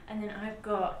shoe. And then I've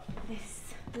got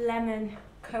this lemon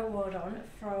co-ward on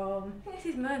from, I think this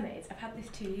is Mermaids. I've had this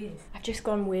 2 years. I've just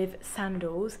gone with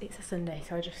sandals. It's a Sunday,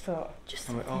 so I just thought,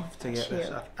 and we're off to get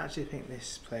this. I actually think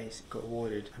this place got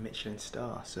awarded a Michelin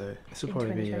star, so this will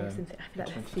probably be I feel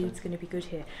like the food's going to be good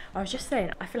here. I was just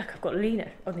saying, I feel like I've got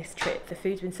leaner on this trip. The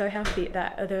food's been so healthy at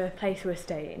that other place we're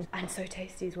staying, and so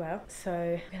tasty as well. So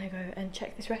I'm going to go and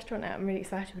check this restaurant out. I'm really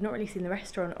excited. We've not really seen the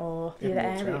restaurant or the other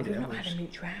area. We've not had a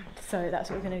mooch round. So that's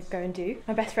what we're going to go and do.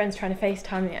 My best friend's trying to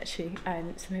FaceTime me actually,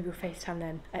 so maybe we'll FaceTime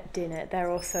them at dinner.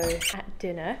 They're also at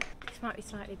dinner. This might be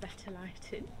slightly better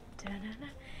lighted.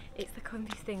 It's the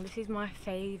comfiest thing. This is my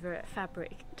favourite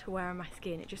fabric to wear on my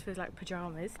skin. It just feels like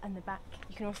pyjamas. And the back,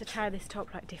 you can also tie this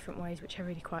top like different ways, which I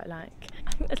really quite like.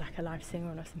 I think there's like a live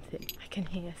singer on or something. I can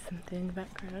hear something in the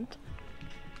background.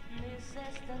 This is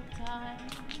the time,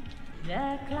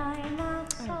 the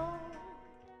climax.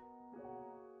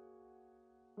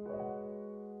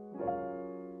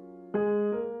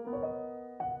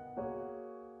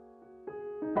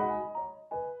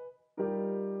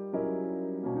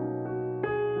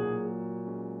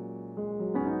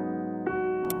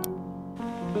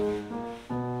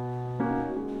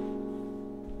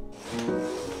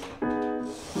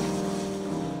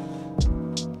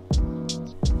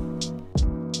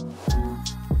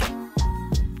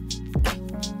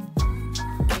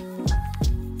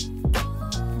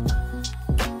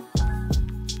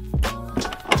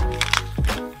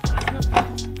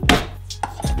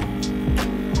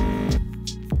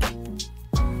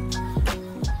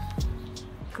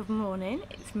 Good morning,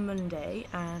 it's Monday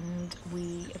and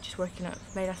we have just woken up,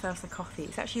 made ourselves a coffee.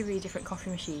 It's actually a really different coffee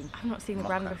machine. I've not seen the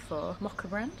brand before. Mocha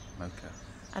brand? Mocha.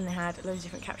 And they had loads of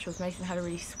different capsules. Mason had a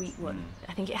really sweet one.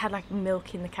 I think it had like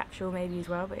milk in the capsule maybe as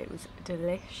well, but it was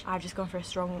delish. I've just gone for a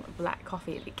strong black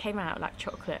coffee. It came out like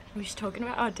chocolate. We were just talking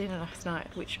about our dinner last night,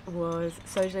 which was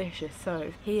so delicious.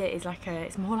 So here is like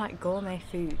it's more like gourmet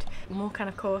food, more kind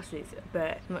of courses,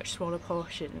 but much smaller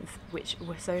portions, which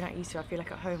we're so not used to. I feel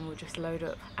like at home we'll just load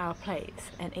up our plates.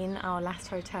 And in our last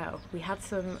hotel, we had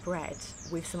some bread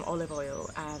with some olive oil,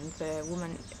 and the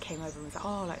woman came over and was like,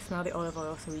 oh, like smell the olive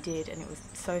oil. So we did, and it was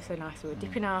so nice. We were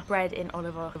dipping our bread in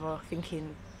olive oil,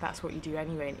 thinking that's what you do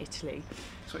anyway in Italy.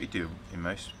 It's what you do in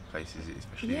most places,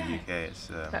 especially in the UK.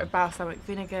 It's like balsamic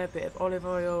vinegar, a bit of olive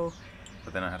oil.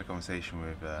 But then I had a conversation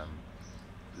with a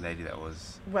lady that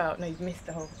was... Well, no, you've missed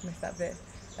that bit.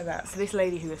 So this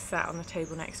lady who was sat on the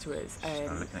table next to us,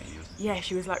 I'm looking at you. Yeah,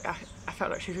 she was like, I felt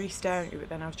like she was really staring at you, but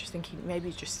then I was just thinking maybe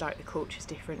it's just like the culture's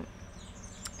different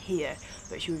here,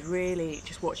 but she was really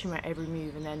just watching my every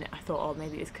move, and then I thought, oh,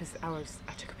 maybe it's because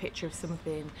I took a picture of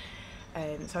something,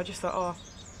 so I just thought, oh,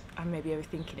 I'm maybe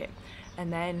overthinking it.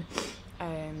 And then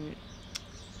I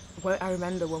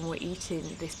remember when we were eating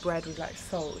this bread with like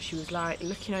salt, she was like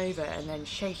looking over and then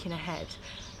shaking her head.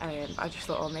 I just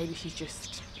thought, oh, maybe she's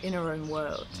just in her own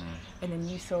world. And then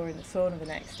you saw her in the sauna the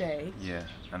next day. Yeah,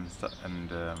 and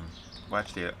well,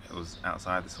 actually it was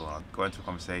outside the sauna. Got into a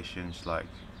conversation. She's like,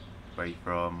 where are you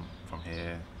from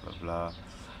here, blah blah,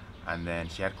 and then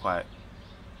she had quite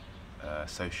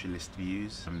socialist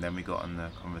views, and then we got on the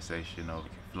conversation of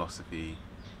philosophy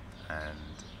and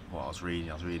what I was reading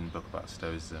a book about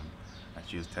Stoicism, and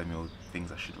she was telling me all the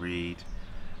things I should read,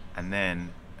 and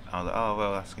then I was like, oh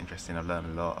well, that's interesting, I've learned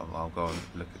a lot, I'll go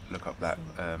and look up that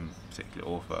particular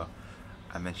author.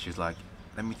 And then she was like,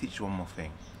 let me teach you one more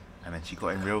thing. And then she got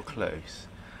in real close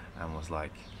and was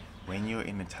like, when you're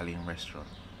in an Italian restaurant,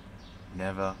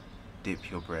 never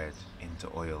dip your bread into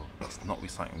oil. It's not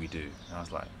something we do. And I was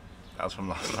like, that was from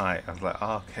last night. I was like,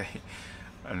 oh, okay.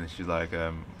 And then she's like,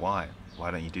 why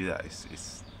don't you do that?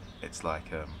 It's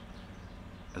like a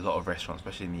lot of restaurants,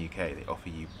 especially in the UK, they offer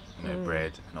you,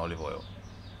 bread and olive oil.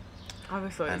 I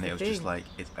always thought and it was just like,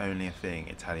 it's only a thing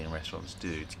Italian restaurants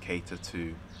do to cater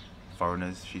to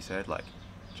foreigners, she said, like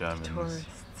Germans,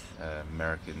 tourists,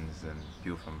 Americans and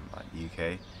people from like the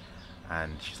UK.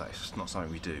 And she's like, it's just not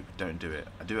something we do. Don't do it.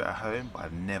 I do it at home, but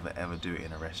I'd never ever do it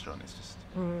in a restaurant. It's just.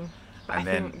 And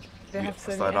then I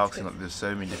started asking, like, there's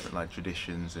so many different like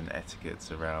traditions and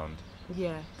etiquettes around.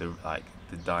 Yeah.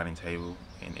 The dining table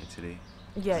in Italy.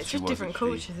 Yeah, it's just different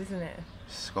cultures, isn't it?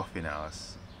 Scoffing at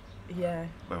us. Yeah.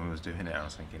 When we was doing it, I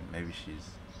was thinking maybe she's.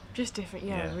 Just different,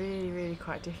 yeah, really, really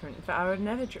quite different. But I would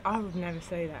never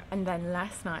say that. And then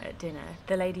last night at dinner,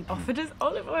 the lady offered us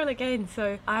olive oil again.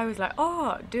 So I was like,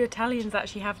 oh, do Italians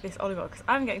actually have this olive oil? Because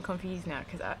I'm getting confused now,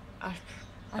 because I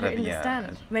don't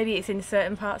understand. Yeah. Maybe it's in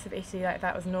certain parts of Italy, like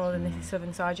that was northern, this is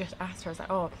southern. So I just asked her, I was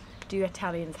like, oh, do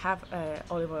Italians have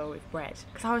olive oil with bread?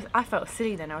 Because I felt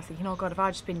silly then. I was thinking, oh God, have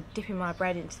I just been dipping my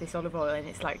bread into this olive oil and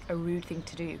it's like a rude thing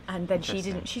to do? And then she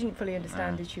didn't fully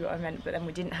understand, did she, what I meant? But then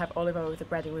we didn't have olive oil with the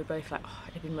bread, and we were both like, oh,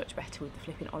 it'd have been much better with the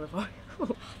flipping olive oil.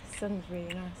 The sun's really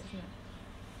nice, isn't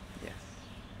it? Yes.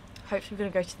 Hopefully we're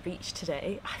going to go to the beach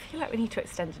today. I feel like we need to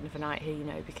extend another night here,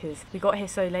 because we got here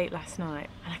so late last night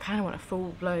and I kind of want a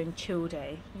full-blown chill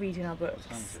day, reading our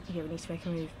books. Yeah, we need to make a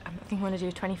move. I think I want to do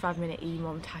a 25-minute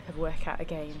EMOM type of workout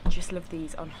again. Just love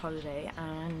these on holiday.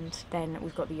 And then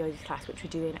we've got the yoga class, which we're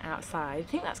doing outside. I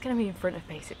think that's going to be in front of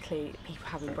basically people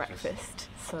having breakfast.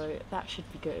 So that should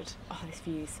be good. Oh, this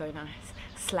view is so nice.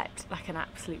 Slept like an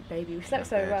absolute baby. We've slept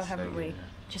so well, haven't we?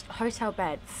 Just hotel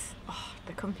beds, oh,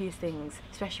 the comfiest things,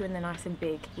 especially when they're nice and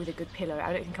big with a good pillow.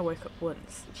 I don't think I woke up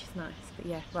once, which is nice. But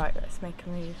yeah, right, let's make a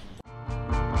move.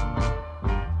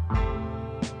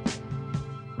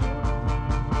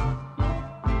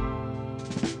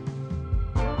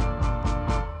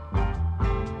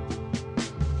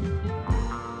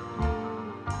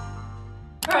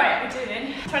 Right, we're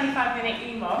doing 25-minute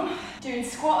EMOM, doing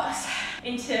squats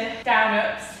into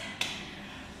down-ups.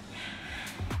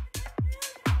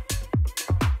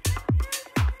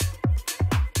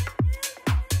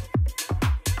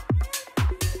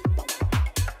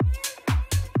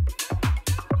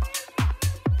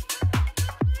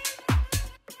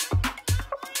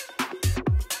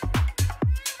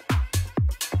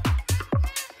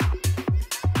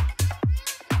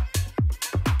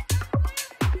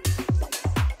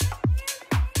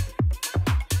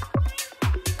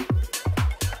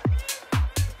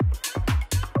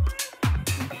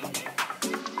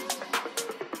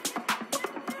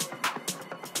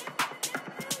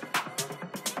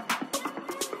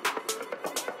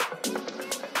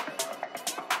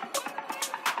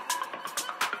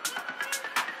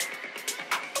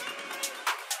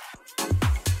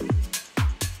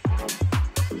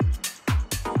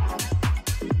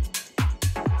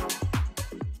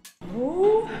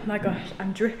 Oh my gosh,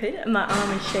 I'm dripping and my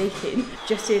arm is shaking.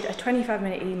 Just did a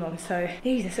 25-minute EMOM, so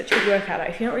these are such a good workout. Like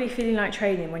if you're not really feeling like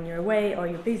training when you're away or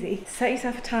you're busy, set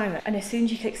yourself a timer, and as soon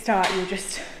as you click start, you'll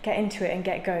just get into it and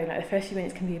get going. Like the first few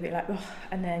minutes can be a bit like, oh,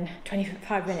 and then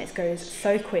 25 minutes goes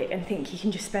so quick, and think you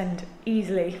can just spend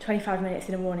easily 25 minutes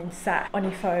in the morning sat on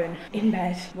your phone in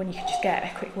bed when you can just get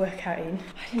a quick workout in.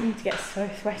 I didn't need to get so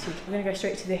sweaty. We're gonna go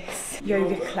straight to this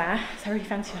yoga class. I really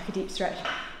fancy like a deep stretch.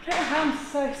 I don't know how I'm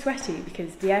so sweaty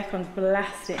because the aircon's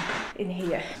blasting in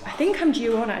here. I think I'm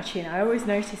due on actually, and I always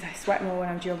notice I sweat more when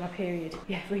I'm due on my period.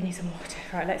 Yeah, really need some water.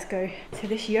 Right, let's go to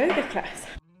this yoga class.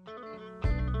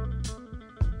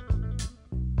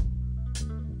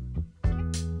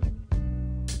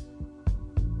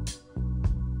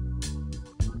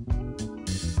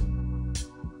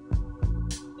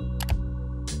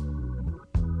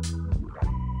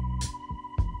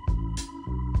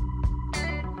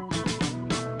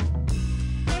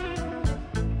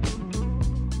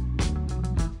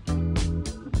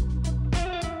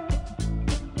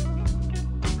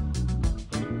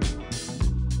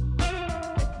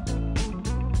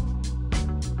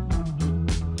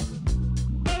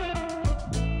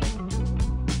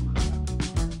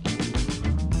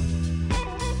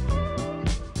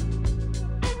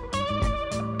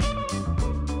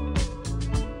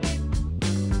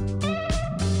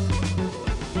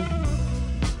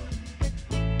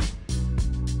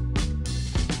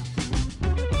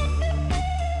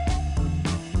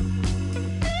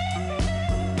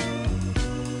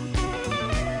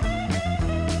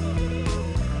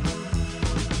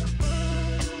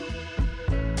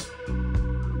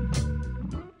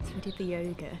 The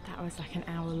yoga, that was like an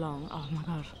hour long. Oh my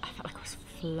god, I felt like I was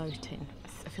floating.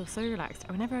 I feel so relaxed.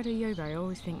 Whenever I do yoga, I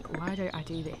always think, why don't I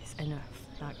do this enough?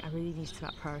 Like, I really need to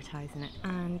start prioritising it.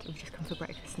 And we've just come for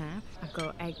breakfast now. I've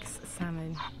got eggs,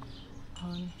 salmon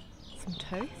on some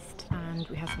toast, and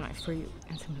we have some like fruit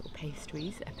and some little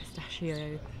pastries, a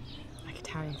pistachio, like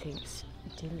Italian thing. It's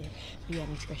delish. But yeah, I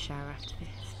need to go shower after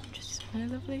this. Just a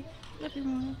lovely, lovely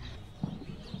morning.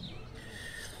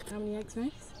 How many eggs,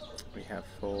 Mace? We have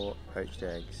 4 poached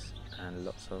eggs and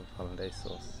lots of hollandaise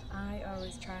sauce. I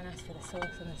always try and ask for the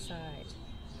sauce on the side.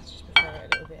 I just prefer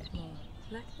it a little bit more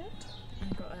like that.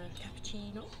 I've got a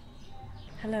cappuccino.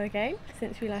 Hello again.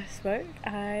 Since we last spoke,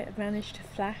 I managed to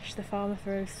flash the farmer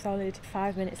for a solid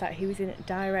 5 minutes. Like, he was in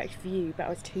direct view, but I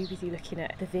was too busy looking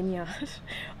at the vineyard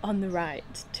on the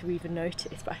right to even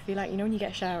notice. But I feel like, you know, when you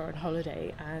get a shower on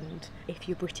holiday, and if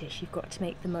you're British, you've got to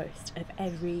make the most of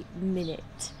every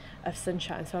minute of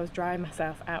sunshine. So I was drying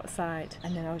myself outside,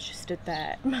 and then I was just stood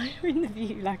there admiring the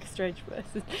view like a strange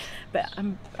person. But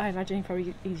I imagine he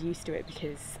probably is used to it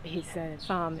because his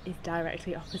farm is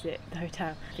directly opposite the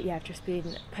hotel. But yeah, I've just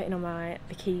been putting on my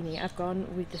bikini. I've gone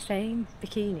with the same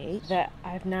bikini that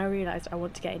I've now realised I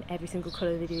want to get in every single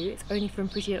colour they do. It's only from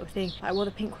Pretty Little Thing. I wore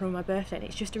the pink one on my birthday, and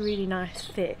it's just a really nice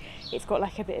fit. It's got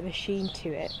like a bit of a sheen to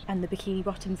it, and the bikini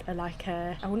bottoms are like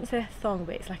a, I wouldn't say a thong,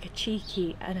 but it's like a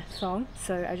cheeky and a thong.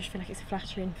 So I just feel like it's a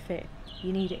flattering fit.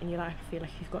 You need it in your life, I feel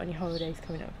like, if you've got any holidays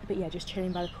coming up. But yeah, just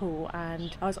chilling by the pool.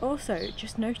 And I was also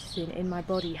just noticing in my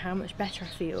body how much better I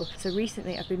feel. So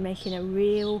recently I've been making a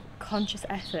real conscious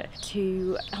effort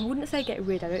to, I wouldn't say get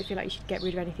rid, I don't feel like you should get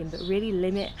rid of anything, but really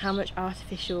limit how much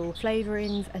artificial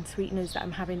flavourings and sweeteners that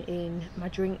I'm having in my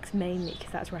drinks, mainly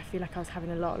because that's where I feel like I was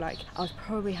having a lot. Like, I was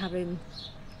probably having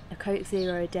a Coke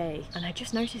Zero a day, and I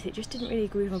just noticed it just didn't really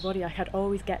agree with my body. Like, I'd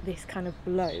always get this kind of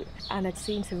bloat, and I'd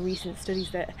seen some recent studies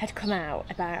that had come out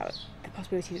about the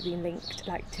possibility of being linked,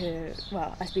 like, to,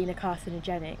 well, as being a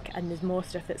carcinogenic, and there's more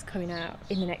stuff that's coming out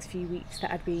in the next few weeks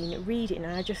that I'd been reading,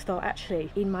 and I just thought,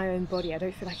 actually, in my own body, I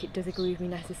don't feel like it does agree with me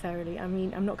necessarily. I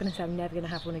mean, I'm not going to say I'm never going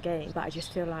to have one again, but I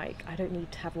just feel like I don't need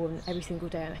to have one every single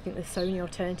day, and I think there's so many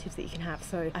alternatives that you can have.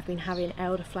 So I've been having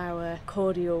elderflower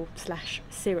cordial /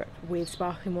 syrup with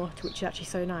sparkling water, which is actually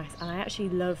so nice, and I actually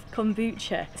love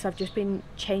kombucha, so I've just been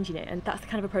changing it, and that's the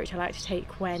kind of approach I like to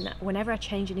take whenever I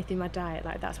change anything in my diet.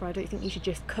 Like, that's where I don't think you should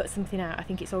just cut something out. I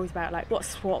think it's always about, like, what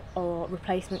swap or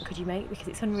replacement could you make, because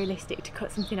it's unrealistic to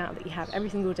cut something out that you have every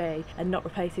single day and not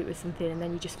replace it with something, and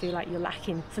then you just feel like you're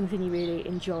lacking something you really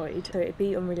enjoyed. So it'd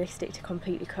be unrealistic to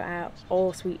completely cut out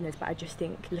all sweeteners, but I just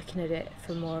think looking at it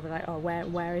from more of a, like, oh,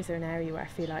 where is there an area where I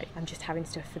feel like I'm just having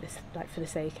stuff for this, like, for the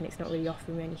sake, and it's not really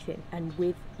offering me anything. And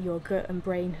with your gut and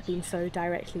brain being so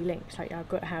directly linked, like our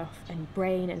gut health and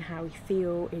brain and how we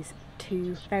feel is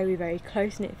two very, very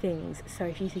close-knit things. So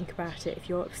if you think about it, if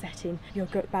you're upsetting your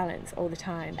gut balance all the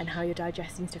time and how you're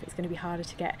digesting stuff, it's going to be harder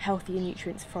to get healthier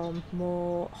nutrients from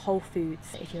more whole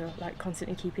foods if you're like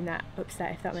constantly keeping that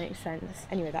upset, if that makes sense.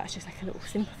 Anyway, that's just like a little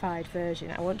simplified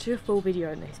version. I want to do a full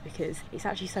video on this because it's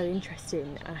actually so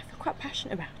interesting and I feel quite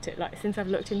passionate about it, like since I've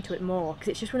looked into it more, because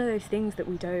it's just one of those things that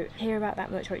we don't hear about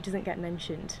that much, or it doesn't get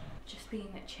mentioned. Just been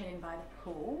chilling by the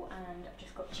pool and I've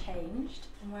just got changed.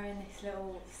 I'm wearing this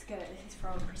little skirt. This is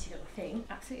from Pretty Little Thing.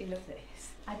 Absolutely love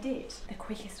this. I did the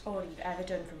quickest order you've ever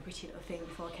done from Pretty Little Thing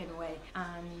before I came away,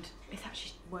 and it's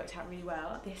actually worked out really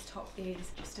well. This top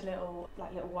is just a little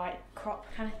white crop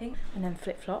kind of thing, and then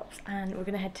flip-flops, and we're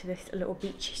gonna head to this little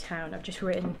beachy town. I've just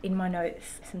written in my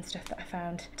notes some stuff that I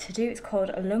found to do. It's called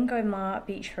Lungomar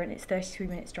Beachfront. It's 33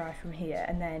 minutes drive from here,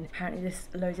 and then apparently there's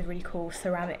loads of really cool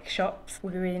ceramic shops.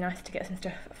 Would be really nice to get some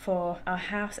stuff for our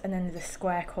house, and then there's a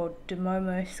square called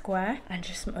Duomo Square and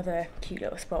just some other cute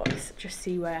little spots. Just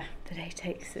see where the day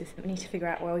takes us. We need to figure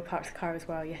out where we parked the car as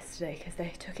well yesterday because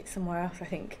they took it somewhere else, I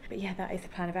think. But yeah, that is the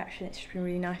plan of action. It's just been a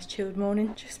really nice chilled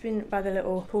morning. Just been by the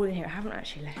little pool in here. I haven't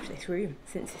actually left this room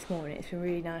since this morning. It's been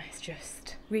really nice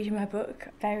just reading my book.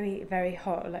 Very, very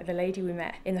hot. Like the lady we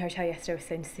met in the hotel yesterday was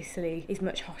saying Sicily is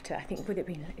much hotter. I think with it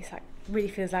being, it's like really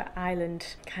feels like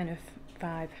island kind of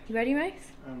vibe. You ready,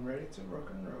 Mace? I'm ready to rock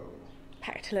and roll.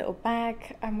 Packed a little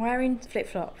bag. I'm wearing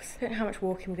flip-flops. Don't know how much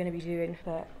walking we're going to be doing,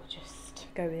 but we'll just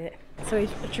go with it. So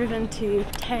we've driven to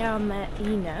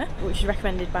Taormina, which is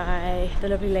recommended by the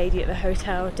lovely lady at the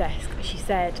hotel desk. She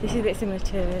said this is a bit similar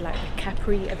to like the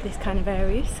Capri of this kind of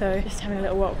area, so just having a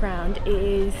little walk around. It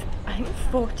is, I think,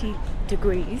 40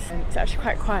 degrees. It's actually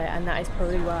quite quiet, and that is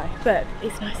probably why. But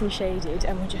it's nice and shaded,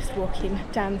 and we're just walking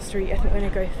down the street. I think we're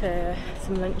going to go for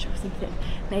some lunch or something.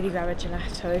 Maybe grab a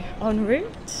gelato en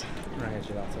route. Right,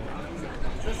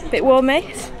 gelato. Bit warm,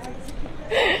 mate?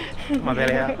 My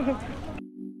belly out.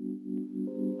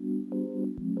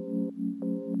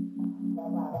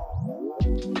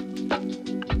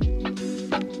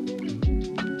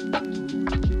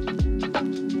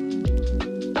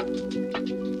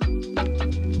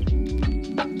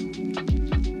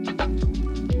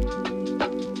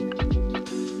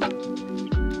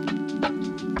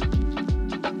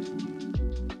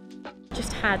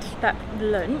 Had that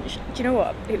lunch. Do you know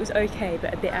what? It was okay,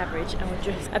 but a bit average, and we're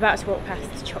just about to walk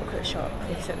past the chocolate shop.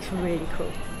 This looks really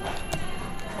cool.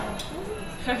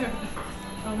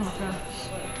 Oh my gosh.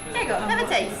 There you go, have a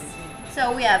taste.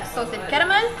 So we have salted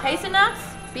caramel, hazelnuts,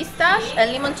 pistache,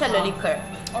 and limoncello liqueur.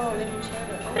 Oh,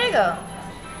 limoncello. Prego.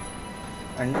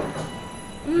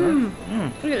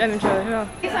 Look at limoncello, yeah.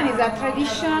 This one is a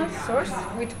traditional sauce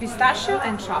with pistachio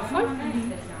and truffle.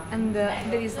 And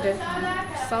there is the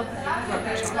salt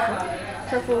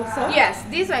truffle sauce. Yes,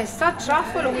 this one is salt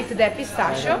truffle with the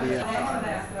pistachio.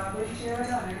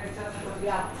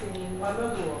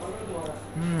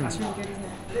 That's really good, isn't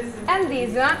it? And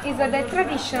this one is the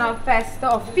traditional pesto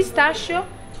of pistachio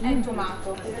and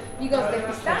tomato, because the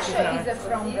pistachio is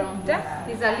from Bronte,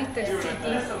 is a little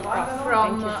city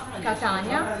from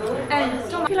Catania, and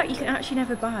I feel like you can actually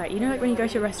never buy it. You know, like when you go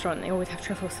to a restaurant, they always have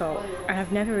truffle salt, and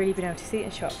I've never really been able to see it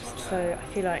in shops, so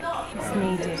I feel like it's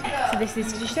needed. So this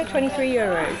is, did you say 23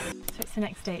 euros? So it's the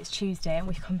next day, it's Tuesday, and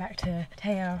we've come back to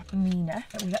Taormina.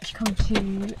 We've actually come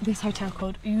to this hotel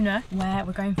called Una, where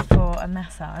we're going for a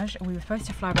massage. We were supposed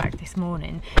to fly back this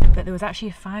morning, but there was actually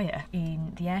a fire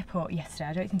in the airport yesterday.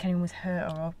 I don't think anyone was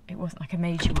hurt, or it wasn't like a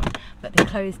major one, but they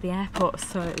closed the airport.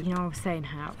 So, you know, I was saying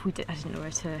how if we I didn't know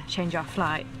where to change our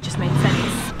flight. It just made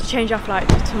sense to change our flight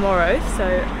to tomorrow, so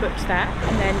I booked that.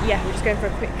 And then, yeah, we're just going for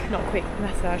a quick, not quick,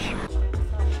 massage.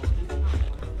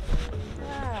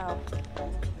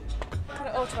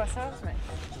 All to ourselves, mate.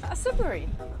 A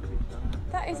submarine.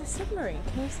 That is a submarine.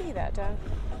 Can you see that down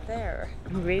there?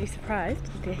 I'm really surprised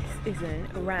this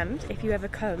isn't rammed. If you ever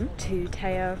come to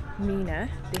Taormina,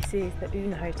 this is the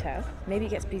Una Hotel. Maybe it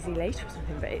gets busy later or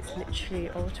something, but it's literally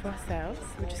all to ourselves.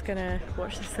 We're just gonna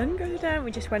watch the sun go down.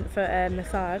 We just went for a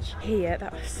massage here.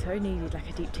 That was so needed, like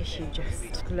a deep tissue,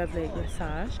 just lovely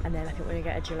massage. And then I think we're gonna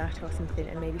get a gelato or something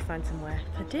and maybe find somewhere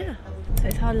for dinner. So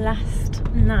it's our last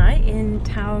night in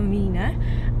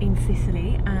Taormina in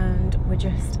Sicily, and we're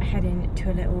just heading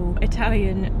to a little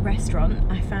Italian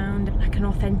restaurant. I found like an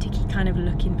authentic kind of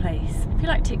looking place. I feel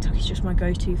like TikTok is just my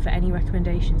go-to for any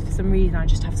recommendations. For some reason I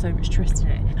just have so much trust in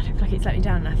it. I don't feel like it's let me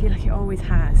down, and I feel like it always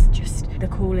has just the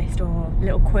coolest or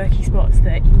little quirky spots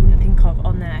that you wouldn't think of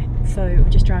on there. So we're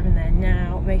just driving there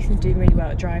now. Mason's doing really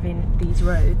well at driving these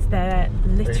roads. They're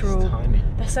literal, tiny.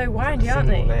 They're so windy, aren't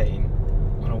they? Lane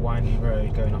on a windy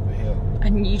road going up a hill.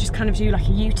 And you just kind of do like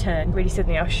a U-turn really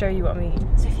suddenly. I'll show you what I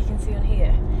mean. So if you can see on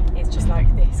here, it's just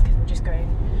like this because we're just going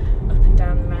up and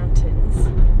down the mountains.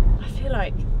 I feel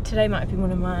like today might have been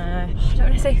one of my, I don't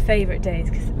want to say favourite days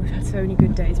because we've had so many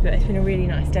good days, but it's been a really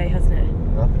nice day, hasn't it?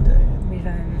 Lovely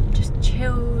day. We've just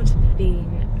chilled,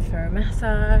 been for a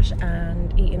massage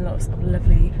and eaten lots of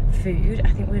lovely food. I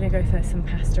think we're gonna go for some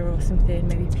pasta or something,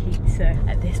 maybe pizza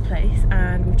at this place.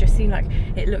 And we've just seen, like,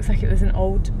 it looks like it was an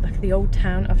old, like the old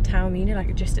town of Taormina,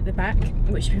 like just at the back,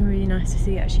 which has been really nice to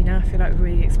see actually. Now I feel like we've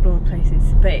really explored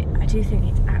places, but I do think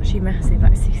it's actually massive.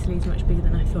 Like Sicily is much bigger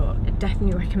than I thought. I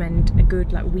definitely recommend a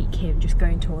good like week here just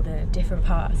going to all the different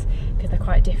parts because they're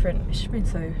quite different. It's just been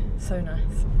so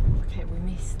nice. Okay, we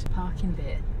missed the parking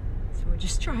bit. So we're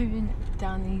just driving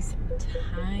down these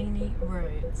tiny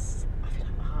roads. I feel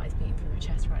like my heart is beating through my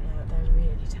chest right now. They're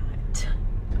really tight.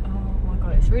 Oh my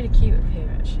god, it's really cute up here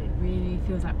actually. It really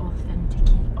feels like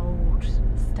authentic old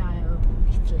style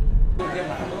Italy.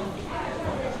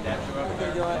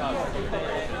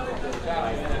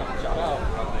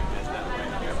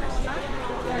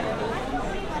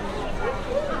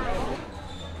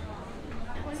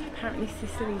 So apparently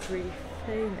Sicily's really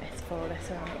famous for their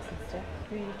ceramics and stuff.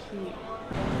 Really cute.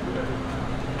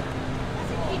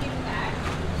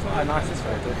 It's not the nicest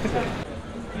photo, is it?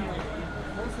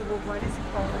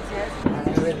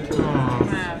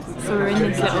 So we're in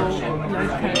this little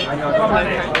local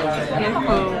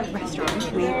restaurant.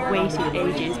 We waited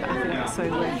ages, but I feel like it's so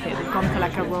worth it. We've gone for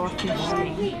like a raw fish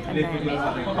thing and then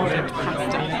ordered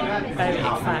pasta. Very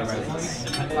excited.